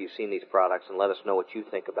you after you've seen these products, and let us know what you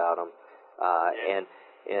think about them.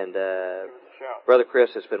 And Brother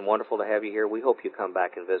Chris, it's been wonderful to have you here. We hope you come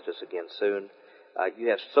back and visit us again soon. You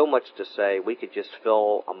have so much to say. We could just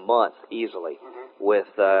fill a month easily with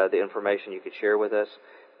the information you could share with us.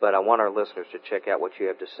 But I want our listeners to check out what you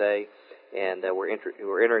have to say. And we're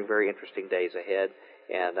entering very interesting days ahead.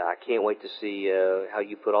 And I can't wait to see how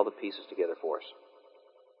you put all the pieces together for us.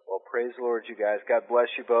 Well, praise the Lord, you guys. God bless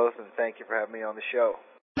you both, and thank you for having me on the show.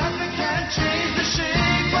 Nothing can change the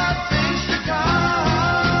shape of things to come.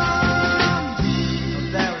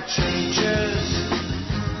 There are changes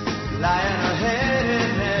lying ahead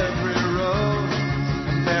in every road,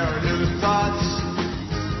 and there are new thoughts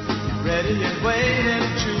ready and waiting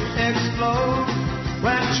to explode.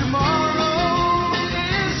 When tomorrow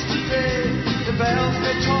is today, the bells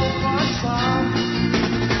they toll for a song,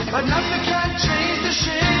 but nothing can change the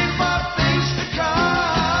shape of things to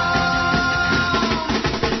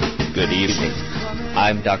come. Good evening.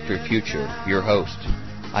 I'm Dr. Future, your host.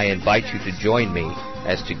 I invite you to join me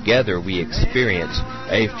as together we experience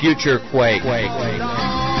a future quake. There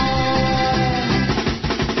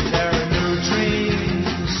are new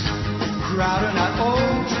dreams crowding out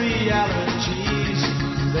old realities.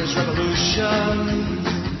 There's revolution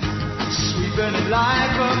sweeping it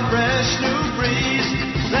like a fresh new breeze.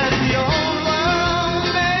 Let the old world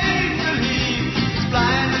make believe it's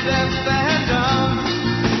blind and deaf and dumb.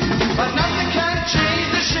 But nothing can change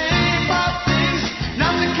the shape of things.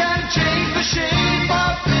 Nothing can change the shape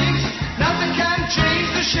of things. Nothing can change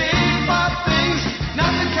the shape of things.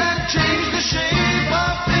 Nothing can change the shape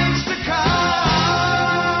of things to come.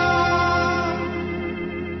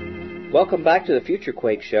 Welcome back to the Future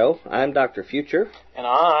Quake Show. I'm Dr. Future. And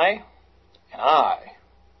I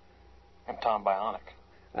am Tom Bionic.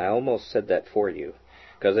 I almost said that for you,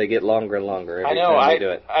 because they get longer and longer every I know, time we do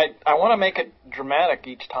it. I want to make it dramatic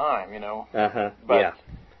each time, you know. But yeah.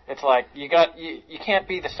 It's like you can't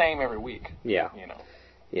be the same every week. Yeah. You know.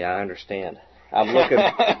 Yeah, I understand. I'm already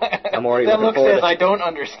that looking look forward. says I don't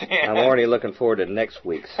understand. I'm already looking forward to next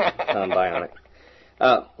week's Tom Bionic.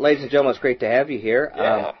 Ladies and gentlemen, it's great to have you here.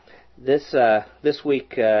 Yeah. This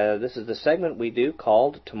week, this is the segment we do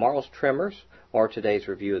called Tomorrow's Tremors, or today's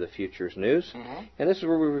review of the Future's news. Mm-hmm. And this is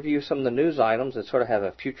where we review some of the news items that sort of have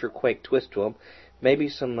a future quake twist to them. Maybe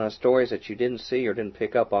some stories that you didn't see or didn't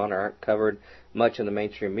pick up on or aren't covered much in the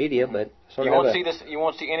mainstream media, but sort of you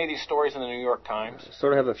won't see any of these stories in the New York Times.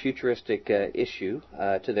 Sort of have a futuristic issue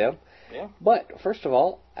to them. Yeah. But first of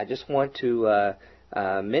all, I just want to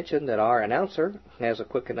mention that our announcer has a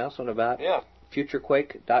quick announcement about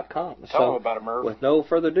futurequake.com. Tell them about it, Merv. With no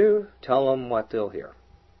further ado, tell them what they'll hear.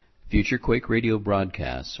 Future Quake radio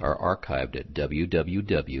broadcasts are archived at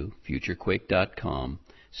www.futurequake.com,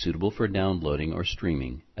 suitable for downloading or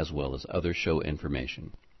streaming, as well as other show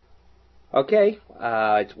information. Okay,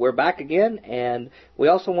 we're back again, and we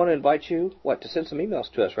also want to invite you, to send some emails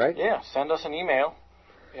to us, right? Yeah, send us an email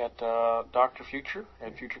at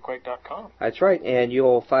drfuture@futurequake.com. That's right, and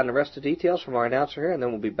you'll find the rest of the details from our announcer here, and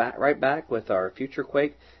then we'll be right back with our Future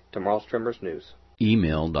Quake Tomorrow's Tremors news.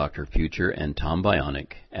 Email Dr. Future and Tom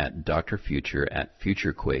Bionic at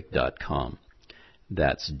drfuture@futurequake.com.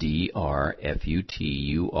 That's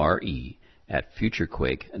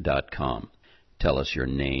drfuture@futurequake.com. Tell us your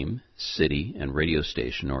name, city, and radio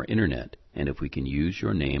station or internet, and if we can use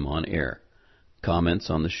your name on air. Comments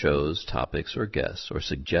on the show's topics or guests, or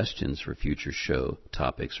suggestions for future show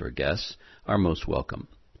topics or guests are most welcome.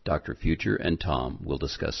 Dr. Future and Tom will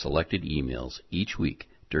discuss selected emails each week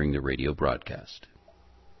during the radio broadcast.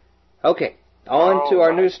 Okay, on to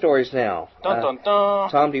our news stories now. Dun, dun, dun.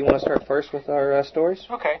 Tom, do you want to start first with our stories?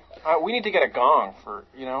 Okay. We need to get a gong for,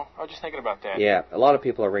 I was just thinking about that. Yeah, a lot of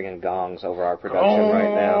people are ringing gongs over our production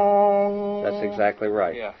right now. That's exactly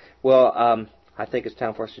right. Yeah. Well, I think it's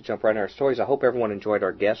time for us to jump right into our stories. I hope everyone enjoyed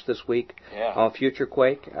our guest this week on Future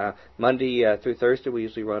Quake. Monday through Thursday, we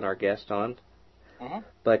usually run our guest on. Mm-hmm.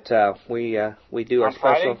 But we do our special.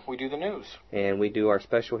 Friday, we do the news. And we do our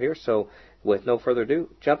special here. So with no further ado,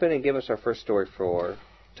 jump in and give us our first story for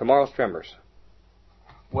Tomorrow's Tremors.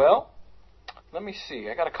 Well, Let me see.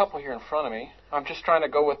 I got a couple here in front of me. I'm just trying to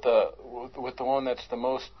go with the one that's the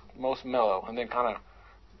most mellow, and then kind of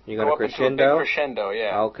You got a crescendo? Into a big crescendo,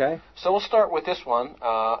 yeah. Okay. So we'll start with this one.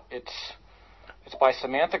 It's by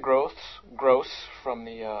Samantha Gross from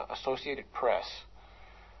the Associated Press.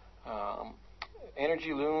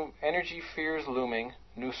 Energy fears looming.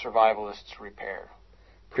 New survivalists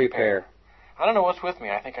prepare. I don't know what's with me.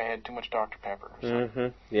 I think I had too much Dr. Pepper.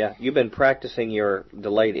 So. Yeah, you've been practicing your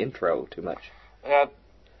delayed intro too much.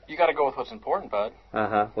 You got to go with what's important, bud.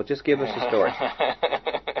 Well, just give us the story.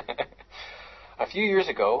 A few years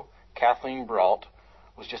ago, Kathleen Brault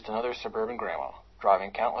was just another suburban grandma,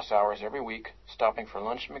 driving countless hours every week, stopping for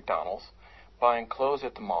lunch at McDonald's, buying clothes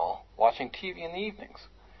at the mall, watching TV in the evenings.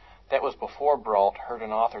 That was before Brault heard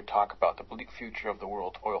an author talk about the bleak future of the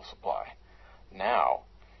world's oil supply. Now,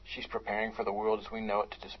 she's preparing for the world as we know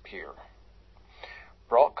it to disappear.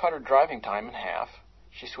 Brault cut her driving time in half.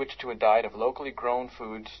 She switched to a diet of locally grown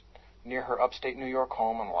foods near her upstate New York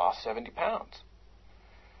home and lost 70 pounds.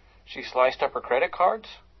 She sliced up her credit cards.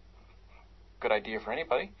 Good idea for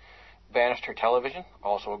anybody. Banished her television.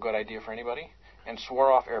 Also a good idea for anybody. And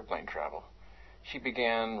swore off airplane travel. She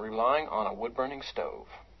began relying on a wood-burning stove.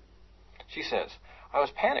 She says, I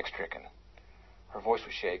was panic-stricken. Her voice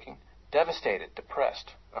was shaking. Devastated,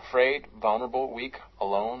 depressed, afraid, vulnerable, weak,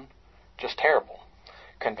 alone. Just terrible.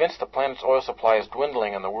 Convinced the planet's oil supply is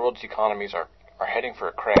dwindling and the world's economies are heading for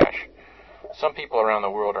a crash. Some people around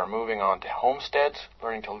the world are moving on to homesteads,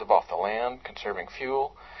 learning to live off the land, conserving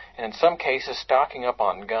fuel, and in some cases stocking up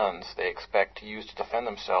on guns they expect to use to defend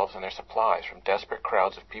themselves and their supplies from desperate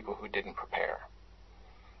crowds of people who didn't prepare.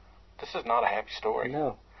 This is not a happy story.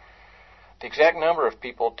 No. The exact number of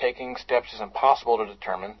people taking steps is impossible to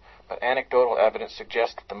determine, but anecdotal evidence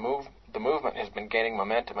suggests that the movement has been gaining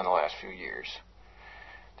momentum in the last few years.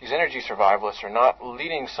 These energy survivalists are not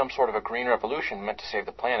leading some sort of a green revolution meant to save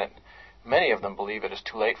the planet. Many of them believe it is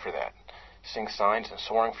too late for that, seeing signs in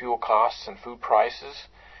soaring fuel costs and food prices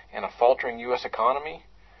and a faltering U.S. economy,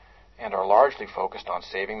 and are largely focused on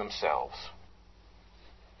saving themselves.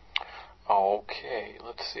 Okay,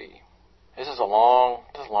 let's see. This is a long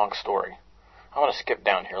story. I want to skip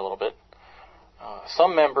down here a little bit.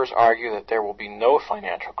 Some members argue that there will be no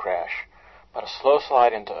financial crash, but a slow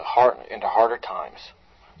slide into harder times.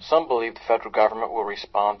 Some believe the federal government will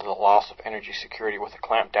respond to the loss of energy security with a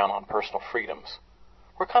clampdown on personal freedoms.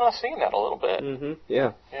 We're kind of seeing that a little bit.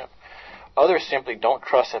 Yeah. Others simply don't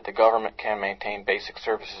trust that the government can maintain basic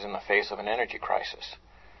services in the face of an energy crisis.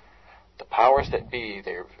 The powers that be,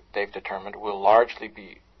 they've determined, will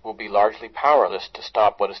be largely powerless to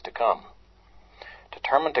stop what is to come.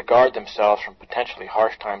 Determined to guard themselves from potentially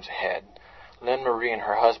harsh times ahead, Lynn Marie and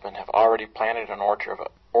her husband have already planted an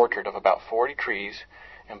orchard of about 40 trees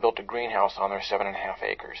and built a greenhouse on their 7.5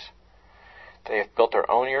 acres. They have built their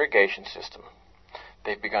own irrigation system.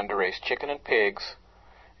 They've begun to raise chicken and pigs,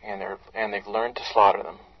 and they've learned to slaughter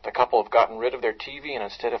them. The couple have gotten rid of their TV and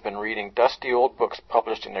instead have been reading dusty old books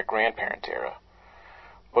published in their grandparents' era.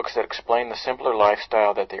 Books that explain the simpler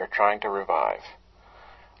lifestyle that they are trying to revive.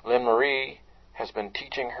 Lynn Marie has been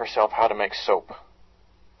teaching herself how to make soap.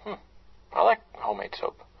 I like homemade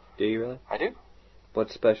soap. Do you really? I do.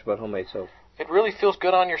 What's special about homemade soap? It really feels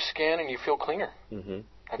good on your skin and you feel cleaner.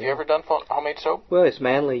 Have you ever done homemade soap? Well, it's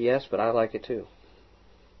manly, yes, but I like it too.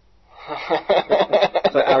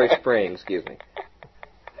 It's like Irish Spring, excuse me.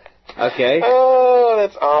 Okay. Oh,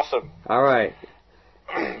 that's awesome. All right.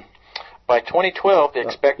 By 2012, they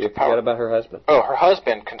expect you to power... forgot about her husband. Oh, her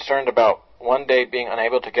husband, concerned about one day being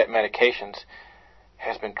unable to get medications,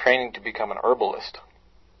 has been training to become an herbalist.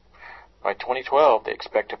 By 2012, they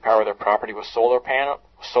expect to power their property with solar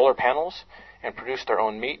panels and produce their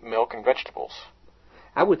own meat, milk, and vegetables.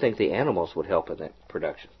 I would think the animals would help in that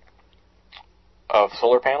production. Of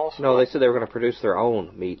solar panels? No, they said they were going to produce their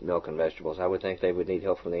own meat, milk, and vegetables. I would think they would need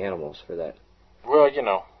help from the animals for that. Well, you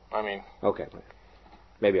know, I mean... Okay.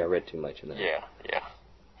 Maybe I read too much in that. Yeah.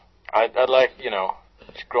 I'd like, you know,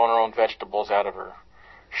 she's growing her own vegetables out of her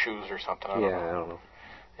shoes or something. I don't know.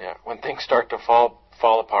 Yeah, when things start to fall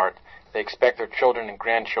apart, they expect their children and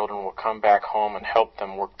grandchildren will come back home and help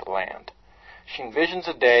them work the land. She envisions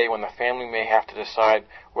a day when the family may have to decide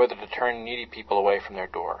whether to turn needy people away from their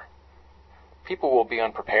door. People will be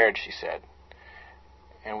unprepared, she said,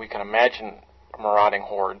 and we can imagine marauding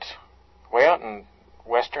hordes. Way out in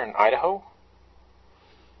western Idaho?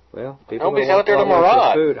 Well, people nobody's out there to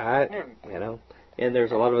maraud. Food. You know, and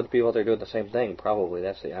there's a lot of other people out there doing the same thing. Probably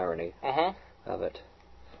that's the irony of it.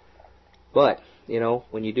 But you know,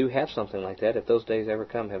 when you do have something like that, if those days ever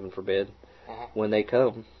come, heaven forbid, when they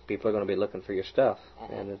come, people are going to be looking for your stuff,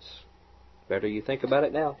 and better you think about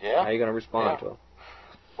it now. Yeah. How are you going to respond to them?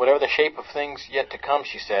 Whatever the shape of things yet to come,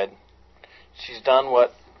 she said, she's done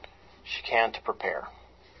what she can to prepare.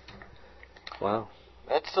 Wow.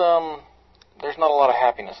 That's, there's not a lot of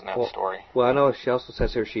happiness in that story. Well, I know she also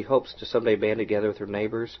says here she hopes to someday band together with her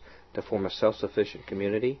neighbors to form a self-sufficient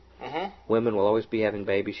community. Mm-hmm. Women will always be having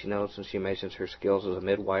babies, she knows, and she mentions her skills as a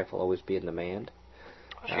midwife will always be in demand.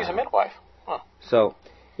 She's a midwife. Huh. So,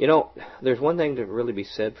 there's one thing to really be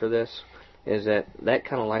said for this, is that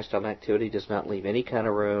kind of lifestyle activity does not leave any kind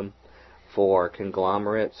of room for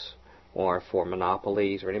conglomerates or for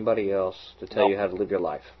monopolies or anybody else to tell you how to live your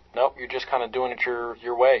life. Nope, you're just kind of doing it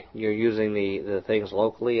your way. You're using the things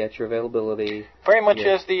locally at your availability. Very much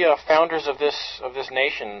as the founders of this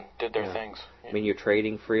nation did their things. I mean, you're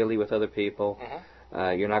trading freely with other people.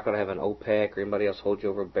 Mm-hmm. You're not going to have an OPEC or anybody else hold you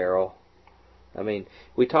over a barrel. I mean,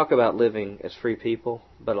 we talk about living as free people,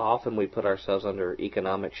 but often we put ourselves under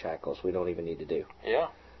economic shackles we don't even need to do. Yeah.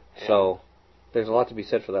 So there's a lot to be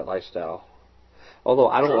said for that lifestyle. Although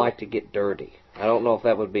I don't like to get dirty. I don't know if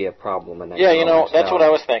that would be a problem in that lifestyle. That's what I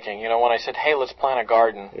was thinking. When I said, hey, let's plant a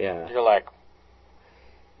garden, you're like,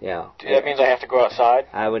 that means I have to go outside?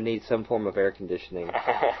 I would need some form of air conditioning.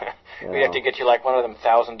 We have to get you like one of them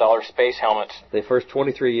 $1,000 space helmets. The first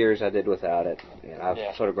 23 years I did without it, and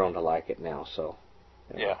I've sort of grown to like it now. So,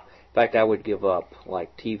 Yeah. In fact, I would give up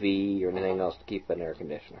like TV or anything else to keep an air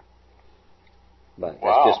conditioner. But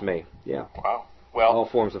that's just me. Yeah. Wow. Well, all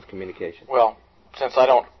forms of communication. Well, since I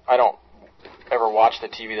don't ever watch the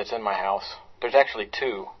TV that's in my house. There's actually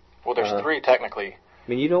 2. Well, there's 3 technically. I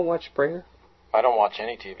mean, you don't watch Springer? I don't watch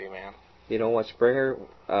any TV, man. You don't watch Springer?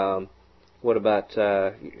 What about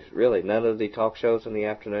really none of the talk shows in the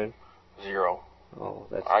afternoon? 0. Oh,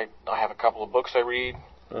 that's. I have a couple of books I read.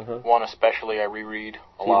 One especially I reread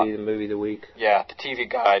a lot. TV, the movie of the week. Yeah, the TV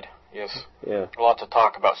Guide. Yes. Yeah. Lots of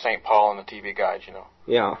talk about St. Paul and the TV Guide,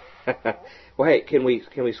 Yeah. Well, hey, can we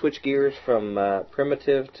switch gears from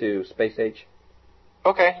primitive to space age?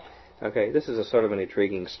 Okay. Okay, this is a sort of an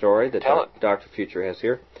intriguing story that Dr. Future has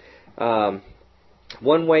here.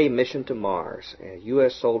 One-way mission to Mars.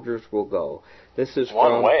 U.S. soldiers will go. This is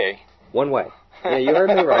One way? One way. Yeah, you heard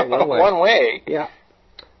me right. One way. One way? Yeah.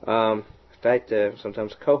 In fact,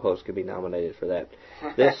 sometimes co-hosts could be nominated for that.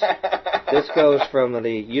 This goes from the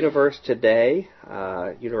Universe Today,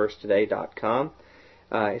 universetoday.com.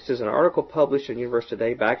 It says an article published in Universe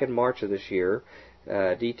Today back in March of this year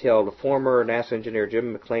detailed former NASA engineer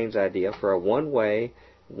Jim McClain's idea for a one-way,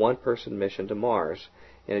 one-person mission to Mars,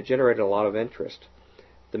 and it generated a lot of interest.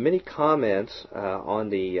 The many comments on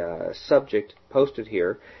the subject posted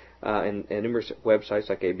here and numerous websites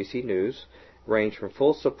like ABC News range from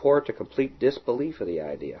full support to complete disbelief of the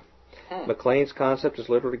idea. McClain's concept has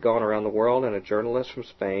literally gone around the world, and a journalist from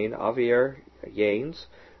Spain, Javier Yanes,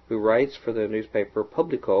 who writes for the newspaper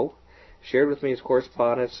Publico, shared with me his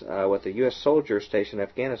correspondence with a U.S. soldier stationed in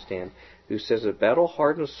Afghanistan, who says that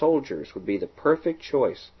battle-hardened soldiers would be the perfect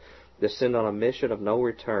choice to send on a mission of no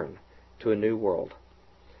return to a new world.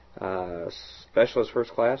 Specialist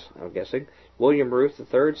First Class, I'm guessing, William Ruth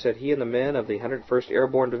III said he and the men of the 101st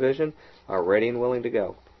Airborne Division are ready and willing to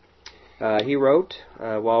go. He wrote,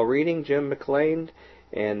 while reading Jim McClain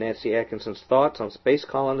and Nancy Atkinson's thoughts on space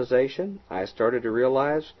colonization, I started to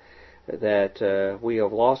realize that we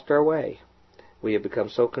have lost our way. We have become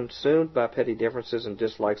so consumed by petty differences and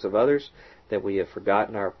dislikes of others that we have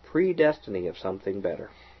forgotten our predestiny of something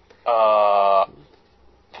better. The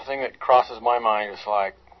thing that crosses my mind is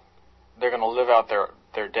like, they're going to live out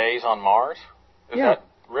their days on Mars? Is that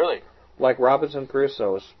really? Like Robinson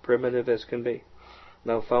Crusoe, as primitive as can be.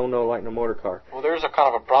 No phone, no light, no motor car. Well, there's a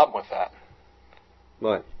kind of a problem with that.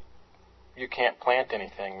 What? You can't plant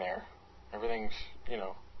anything there. Everything's,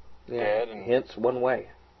 dead. And hence one way.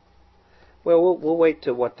 Well, we'll wait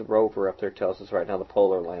to what the rover up there tells us right now, the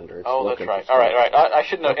polar lander. It's that's right. All right. I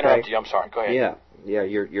shouldn't have interrupted you. I'm sorry. Go ahead. Yeah.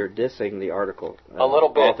 You're dissing the article. A little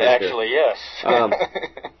bit, actually. Yes.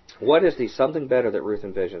 What is the something better that Ruth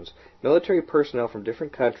envisions? Military personnel from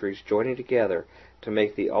different countries joining together to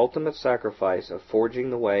make the ultimate sacrifice of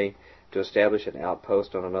forging the way to establish an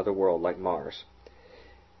outpost on another world like Mars.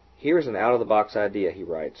 Here's an out-of-the-box idea, he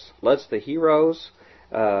writes. Let's the heroes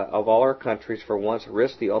of all our countries for once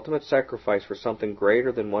risk the ultimate sacrifice for something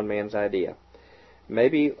greater than one man's idea.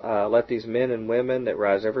 Maybe let these men and women that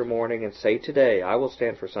rise every morning and say, today I will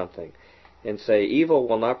stand for something, and say, evil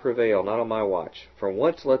will not prevail, not on my watch. For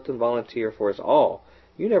once let them volunteer for us all.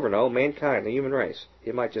 You never know, mankind, the human race.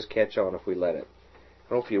 It might just catch on if we let it. I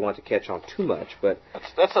don't know if you want to catch on too much, but...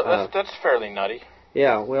 That's fairly nutty.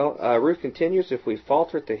 Yeah, well, Ruth continues, if we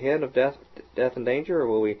falter at the hint of death and danger, or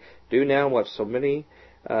will we do now what so many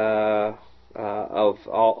of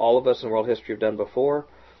all of us in world history have done before.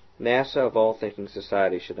 NASA, of all thinking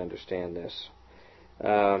societies, should understand this.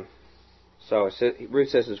 So Ruth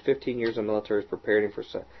says his 15 years in the military is preparing him for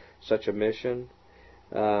such a mission.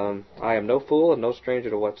 I am no fool and no stranger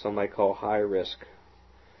to what some might call high risk.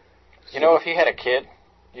 You know, if he had a kid,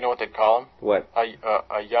 you know what they'd call him? What?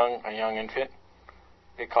 A young infant.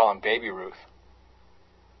 They'd call him Baby Ruth.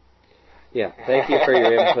 Yeah. Thank you for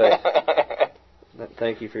your input.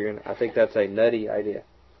 Thank you for your. I think that's a nutty idea.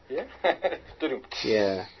 Yeah.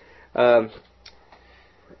 Yeah.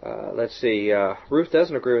 Let's see. Ruth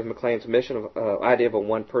doesn't agree with McLean's idea of a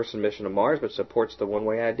one-person mission to Mars, but supports the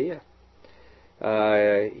one-way idea.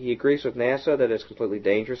 He agrees with NASA that it's completely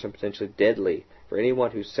dangerous and potentially deadly for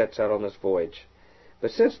anyone who sets out on this voyage.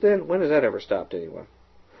 But since then, when has that ever stopped anyone?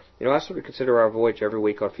 You know, I sort of consider our voyage every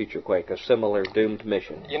week on Future Quake a similar doomed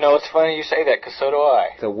mission. You know, it's funny you say that, because so do I.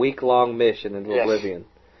 It's a week-long mission into oblivion.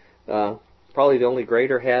 Probably the only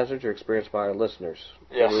greater hazards are experienced by our listeners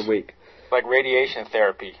every week. Like radiation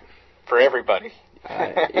therapy for everybody.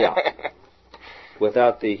 Yeah.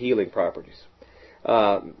 Without the healing properties.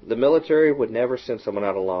 The military would never send someone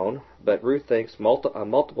out alone, but Ruth thinks a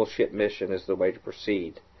multiple ship mission is the way to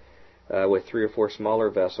proceed, with 3 or 4 smaller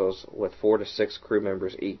vessels with 4 to 6 crew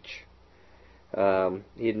members each.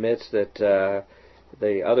 He admits that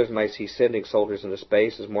the others might see sending soldiers into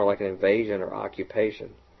space as more like an invasion or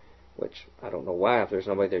occupation, which I don't know why if there's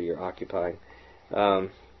nobody there you're occupying.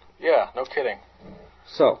 Yeah, no kidding.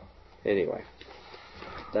 So, anyway,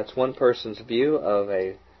 that's one person's view of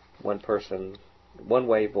a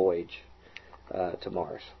one-way voyage to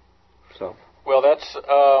Mars. So. Well, that's.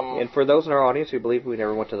 And for those in our audience who believe we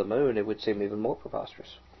never went to the moon, it would seem even more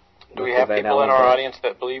preposterous. Do we have people in our audience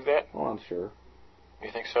that believe that? Oh, I'm sure.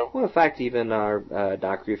 You think so? Well, in fact, even our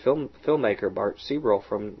filmmaker, Bart Seabrill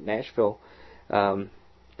from Nashville,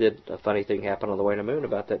 did a funny thing happen on the way to the moon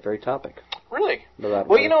about that very topic. Really?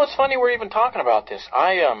 Well, you know, it's funny we're even talking about this.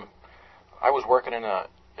 I was working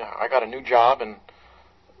I got a new job, and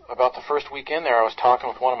about the first week in there, I was talking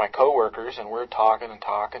with one of my coworkers, and we're talking, and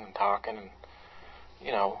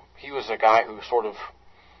you know, he was a guy who sort of,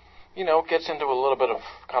 you know, gets into a little bit of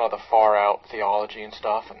kind of the far out theology and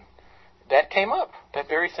stuff, and that came up. That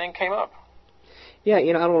very thing came up. Yeah,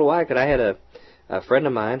 you know, I don't know why, but I had a friend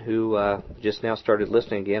of mine who just now started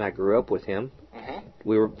listening again. I grew up with him. Mm-hmm.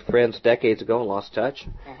 We were friends decades ago and lost touch.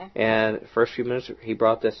 Mm-hmm. And the first few minutes, he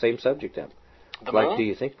brought that same subject up. The moon? Do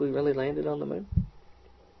you think we really landed on the moon?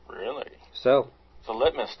 Really? So. It's a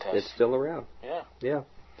litmus test. It's still around. Yeah. Yeah.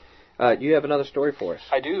 You have another story for us.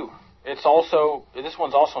 I do. This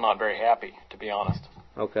one's also not very happy, to be honest.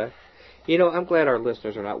 Okay. You know, I'm glad our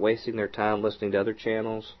listeners are not wasting their time listening to other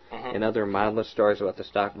channels and other mindless stories about the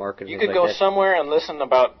stock market. You could go somewhere and listen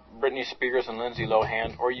about Britney Spears and Lindsay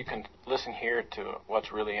Lohan, or you can listen here to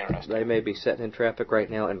what's really interesting. They may be sitting in traffic right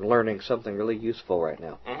now and learning something really useful right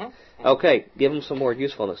now. Mm-hmm. Okay, give them some more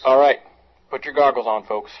usefulness. All right. Put your goggles on,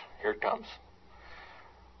 folks. Here it comes.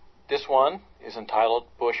 This one is entitled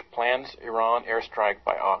Bush Plans Iran Airstrike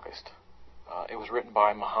by August. It was written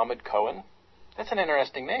by Mohammed Cohen. That's an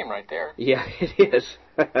interesting name right there. Yeah, it is.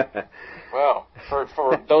 Well, for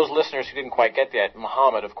those listeners who didn't quite get that,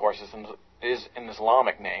 Muhammad, of course, is an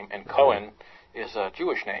Islamic name, and Cohen is a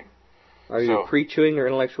Jewish name. Are you pre-chewing your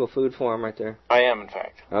intellectual food for him right there? I am, in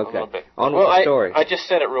fact. Okay. A little bit. On with the story. I just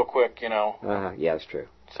said it real quick, you know. Yeah, that's true.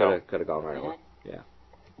 Could have gone right away. Yeah.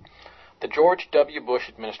 The George W. Bush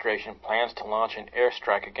administration plans to launch an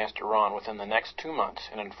airstrike against Iran within the next 2 months,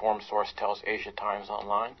 an informed source tells Asia Times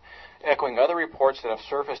Online, echoing other reports that have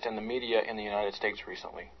surfaced in the media in the United States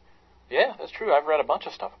recently. Yeah, that's true. I've read a bunch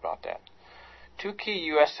of stuff about that. 2 key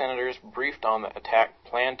U.S. senators briefed on the attack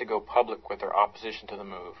plan to go public with their opposition to the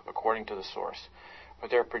move, according to the source,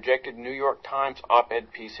 but their projected New York Times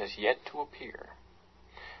op-ed piece has yet to appear.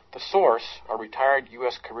 The source, a retired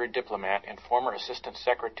U.S. career diplomat and former Assistant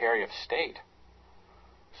Secretary of State.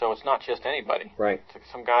 So it's not just anybody. Right.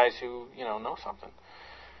 It's some guys who, know something.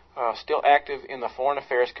 Still active in the foreign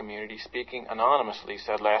affairs community, speaking anonymously,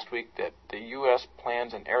 said last week that the U.S.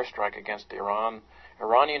 plans an airstrike against the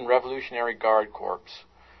Iranian Revolutionary Guard Corps,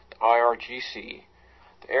 the IRGC.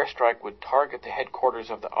 The airstrike would target the headquarters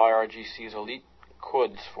of the IRGC's elite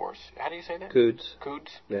Quds force. How do you say that? Quds. Quds?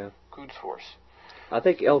 Yeah. Quds force. I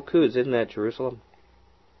think El Quds, isn't that Jerusalem?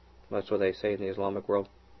 That's what they say in the Islamic world.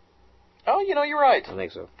 Oh, you're right. I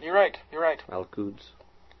think so. You're right. El Quds.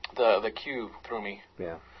 The Q threw me.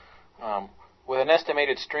 Yeah. With an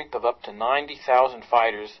estimated strength of up to 90,000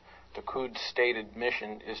 fighters, the Quds' stated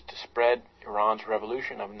mission is to spread Iran's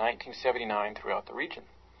revolution of 1979 throughout the region.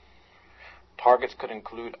 targets could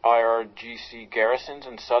include IRGC garrisons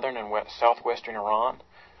in southern and southwestern Iran.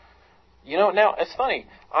 You know, now, it's funny.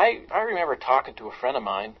 I remember talking to a friend of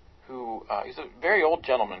mine who, he's a very old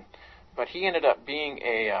gentleman, but he ended up being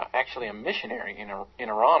actually a missionary in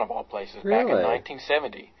Iran, of all places, back in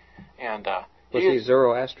 1970. And was he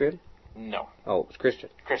Zoroastrian? No. Oh, it's Christian.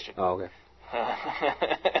 Christian. Oh, okay.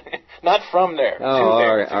 Not from there. Oh,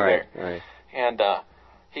 all right. And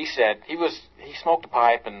he said he smoked a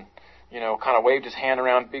pipe and, you know, kind of waved his hand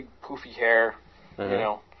around, big poofy hair, you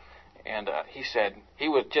know. And he said he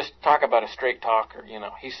would just talk about a straight talker, you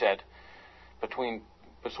know. He said between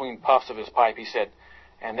puffs of his pipe, he said,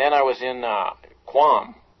 and then I was in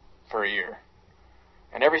Guam for a year,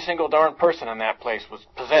 and every single darn person in that place was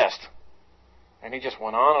possessed. And he just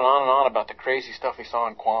went on and on and on about the crazy stuff he saw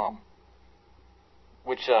in Guam,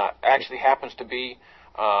 which actually happens to be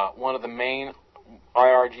one of the main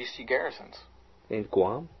IRGC garrisons. In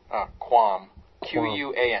Guam? Guam.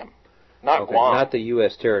 Q-U-A-M. Not Guam. Not the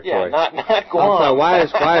U.S. territory. Yeah, not Guam. Why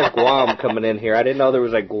is Guam coming in here? I didn't know there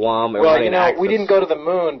was a Guam. Well, you know, we didn't go to the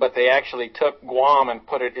moon, but they actually took Guam and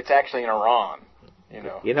put it. It's actually in Iran.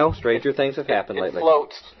 You know, stranger things have happened lately.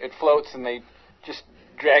 It floats, and they just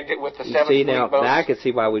dragged it with the 7th Fleet boats. Now I can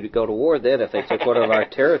see why we'd go to war then if they took one of our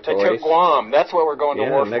territories. They took Guam. That's what we're going to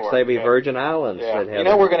war for. Next they'd be Virgin Islands. Yeah. You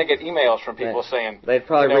know, we're going to get emails from people saying they'd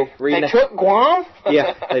probably they took Guam.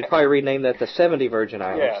 Yeah, they'd probably rename that the 70 Virgin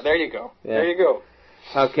Islands. Yeah, there you go. Yeah. There you go.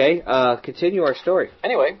 Okay, continue our story.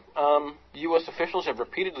 Anyway, U.S. officials have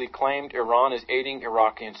repeatedly claimed Iran is aiding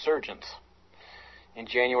Iraqi insurgents. In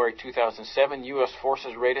January 2007, U.S.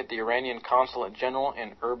 forces raided the Iranian Consulate General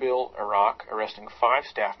in Erbil, Iraq, arresting 5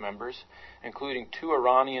 staff members, including 2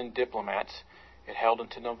 Iranian diplomats. It held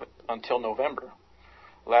until November.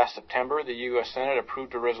 Last September, the U.S. Senate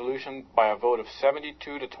approved a resolution by a vote of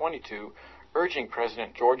 72 to 22, urging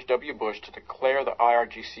President George W. Bush to declare the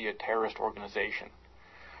IRGC a terrorist organization.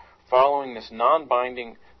 Following this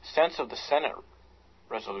non-binding sense of the Senate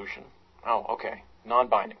resolution,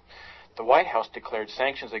 non-binding, the White House declared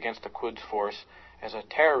sanctions against the Quds Force as a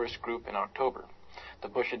terrorist group in October. The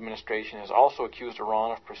Bush administration has also accused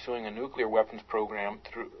Iran of pursuing a nuclear weapons program,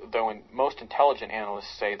 though most intelligence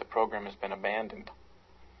analysts say the program has been abandoned.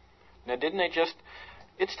 Now,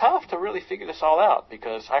 it's tough to really figure this all out,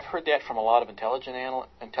 because I've heard that from a lot of intelligence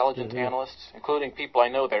analysts, including people I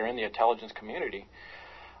know that are in the intelligence community.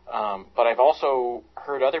 But I've also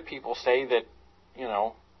heard other people say that, you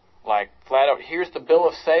know, like flat out, here's the bill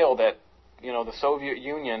of sale that, you know, the Soviet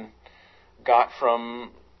Union got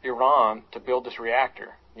from Iran to build this reactor,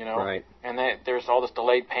 you know. Right. And there's all this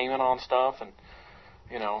delayed payment on stuff, and,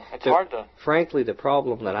 you know, it's hard to... Frankly, the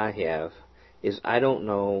problem that I have is I don't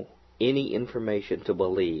know any information to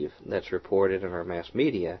believe that's reported in our mass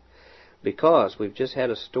media, because we've just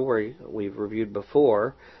had a story we've reviewed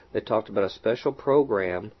before that talked about a special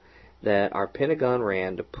program that our Pentagon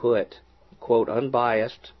ran to put, quote,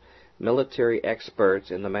 unbiased military experts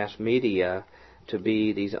in the mass media to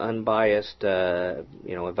be these unbiased,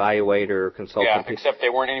 evaluator, consultant. Yeah, except they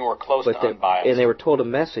weren't anywhere close to unbiased. And they were told a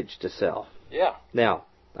message to sell. Yeah. Now,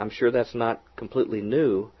 I'm sure that's not completely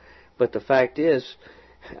new, but the fact is,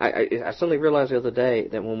 I suddenly realized the other day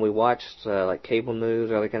that when we watched like cable news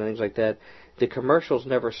or other kind of things like that, the commercials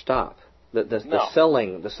never stop.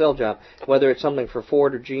 The sell job, whether it's something for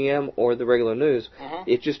Ford or GM or the regular news,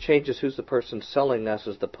 it just changes who's the person selling us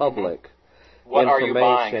as the public. What are you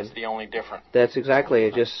buying is the only difference. That's exactly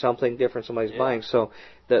it. Just something different somebody's buying. So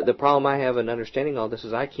the problem I have in understanding all this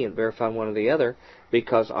is I can't verify one or the other,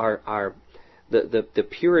 because the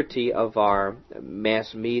purity of our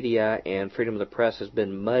mass media and freedom of the press has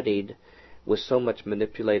been muddied with so much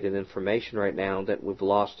manipulated information right now that we've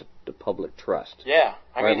lost the public trust. Yeah,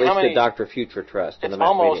 or at least the Dr. Future trust in the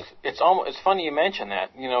mass media. It's funny you mention that.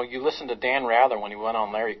 You know, you listened to Dan Rather when he went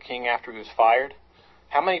on Larry King after he was fired.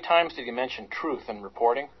 How many times did he mention truth in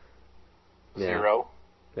reporting? Yeah. 0.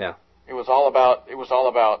 Yeah. It was all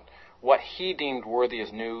about what he deemed worthy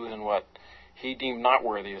as news and what he deemed not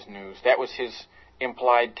worthy as news. That was his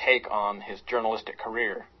implied take on his journalistic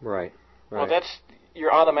career. Right. Well,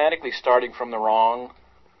 you're automatically starting from the wrong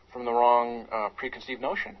preconceived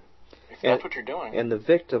notion, if that's what you're doing. And the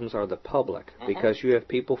victims are the public, because you have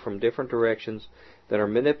people from different directions that are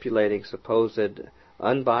manipulating supposed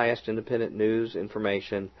unbiased independent news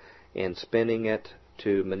information and spinning it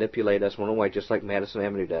to manipulate us one way, just like Madison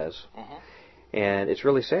Avenue does. And it's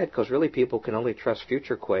really sad, because really people can only trust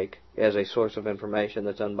FutureQuake as a source of information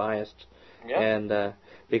that's unbiased. Yeah. And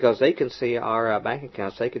Because they can see our bank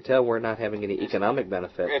accounts. They can tell we're not having any economic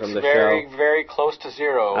benefit from the show. It's very close to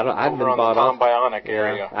zero over on the Tom Bionic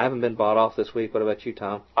area. I haven't been bought off this week. What about you,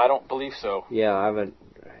 Tom? I don't believe so. Yeah, I haven't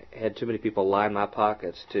had too many people line my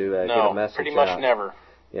pockets to get a message out. No, pretty much never.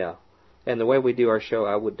 Yeah. And the way we do our show,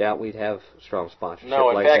 I would doubt we'd have strong sponsorship.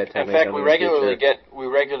 No, in like fact, we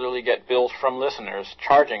regularly get bills from listeners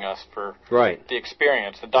charging us for the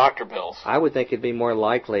experience, the doctor bills. I would think it'd be more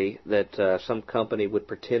likely that some company would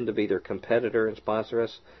pretend to be their competitor and sponsor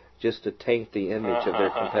us just to taint the image of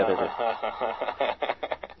their competitor.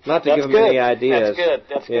 Not to give them any ideas.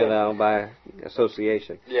 That's good. You know, by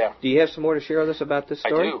association. Yeah. Do you have some more to share with us about this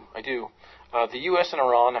story? I do. The U.S. and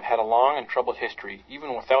Iran have had a long and troubled history,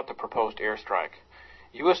 even without the proposed airstrike.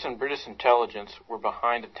 U.S. and British intelligence were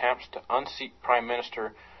behind attempts to unseat Prime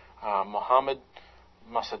Minister Mohammed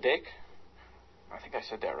Mossadegh. I think I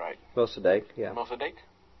said that right. Mossadegh, yeah. Mossadegh?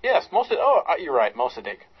 Yes, you're right,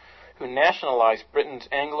 Mossadegh, who nationalized Britain's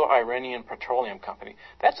Anglo-Iranian Petroleum Company.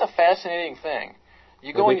 That's a fascinating thing.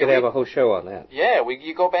 We could have a whole show on that. Yeah,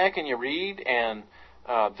 you go back and you read, and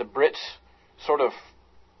the Brits sort of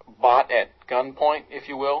bought at gunpoint, if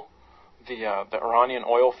you will, the Iranian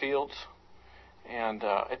oil fields, and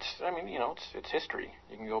it's history.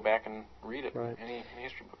 You can go back and read it. Right. Any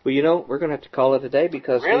history book. Well, we're going to have to call it a day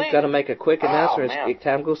because we've got to make a quick announcement.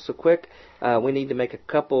 Time goes so quick. We need to make a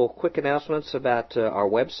couple quick announcements about our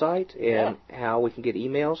website and how we can get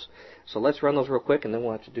emails. So let's run those real quick, and then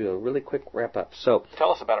we'll have to do a really quick wrap up. So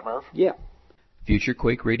tell us about it, Merv. Yeah. Future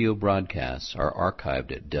Quake radio broadcasts are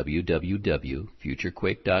archived at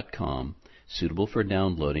www.futurequake.com, suitable for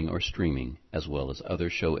downloading or streaming, as well as other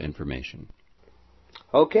show information.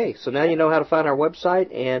 Okay, so now you know how to find our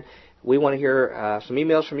website, and we want to hear some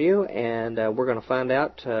emails from you, and we're going to find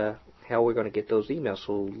out how we're going to get those emails.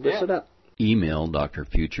 So listen up. Email Dr.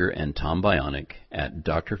 Future and Tom Bionic at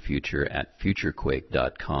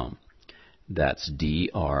drfuture@futurequake.com. That's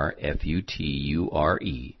DRFUTURE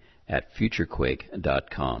at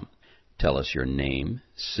futurequake.com. Tell us your name,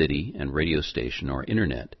 city, and radio station or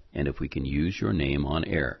internet, and if we can use your name on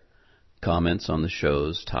air. Comments on the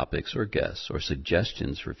show's topics or guests, or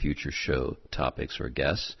suggestions for future show topics or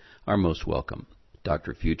guests are most welcome.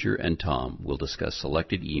 Dr. Future and Tom will discuss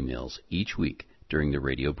selected emails each week during the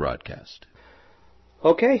radio broadcast.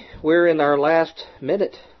 Okay, we're in our last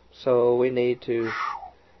minute, so we need to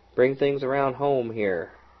bring things around home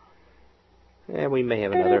here. And we may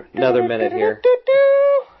have another minute here.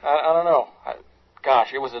 I don't know.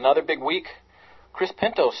 Gosh, it was another big week. Chris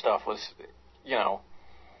Pinto stuff was,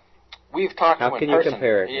 we've talked to him in person. How can you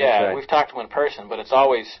compare it? Yeah, right. We've talked to him in person, but it's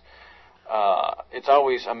always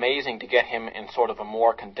amazing to get him in sort of a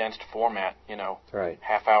more condensed format, Right.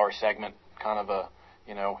 Half-hour segment, kind of a,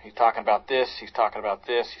 he's talking about this, he's talking about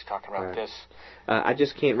this, he's talking about this. I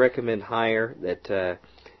just can't recommend higher that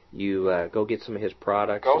you go get some of his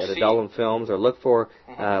products at Adullam Films, or look for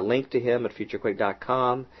a link to him at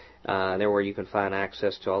futurequake.com. There where you can find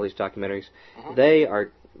access to all these documentaries. They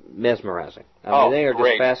are mesmerizing. I mean, they are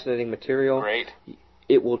just fascinating material. Great.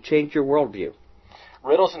 It will change your worldview.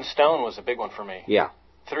 Riddles and Stone was a big one for me. Yeah.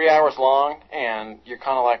 3 hours long, and you're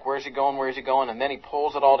kind of like, where's he going, And then he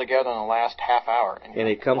pulls it all together in the last half hour. And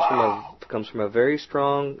it comes from a very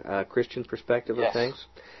strong Christian perspective of things.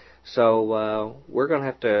 So we're going to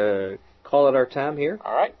have to call it our time here.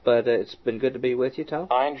 All right. But it's been good to be with you, Tom.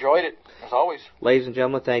 I enjoyed it, as always. Ladies and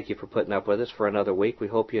gentlemen, thank you for putting up with us for another week. We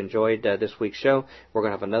hope you enjoyed this week's show. We're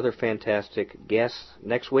going to have another fantastic guest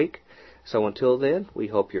next week. So until then, we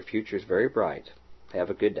hope your future is very bright.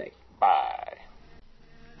 Have a good day. Bye.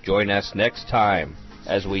 Join us next time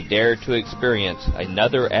as we dare to experience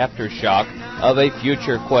another aftershock of a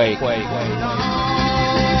future quake.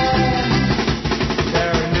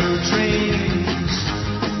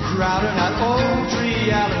 Crowding out old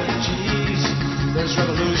realities. There's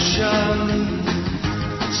revolution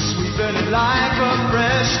sweeping it like a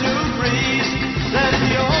fresh new breeze. Let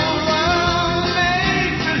the old world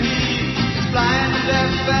make believe it's blind,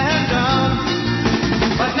 deaf, and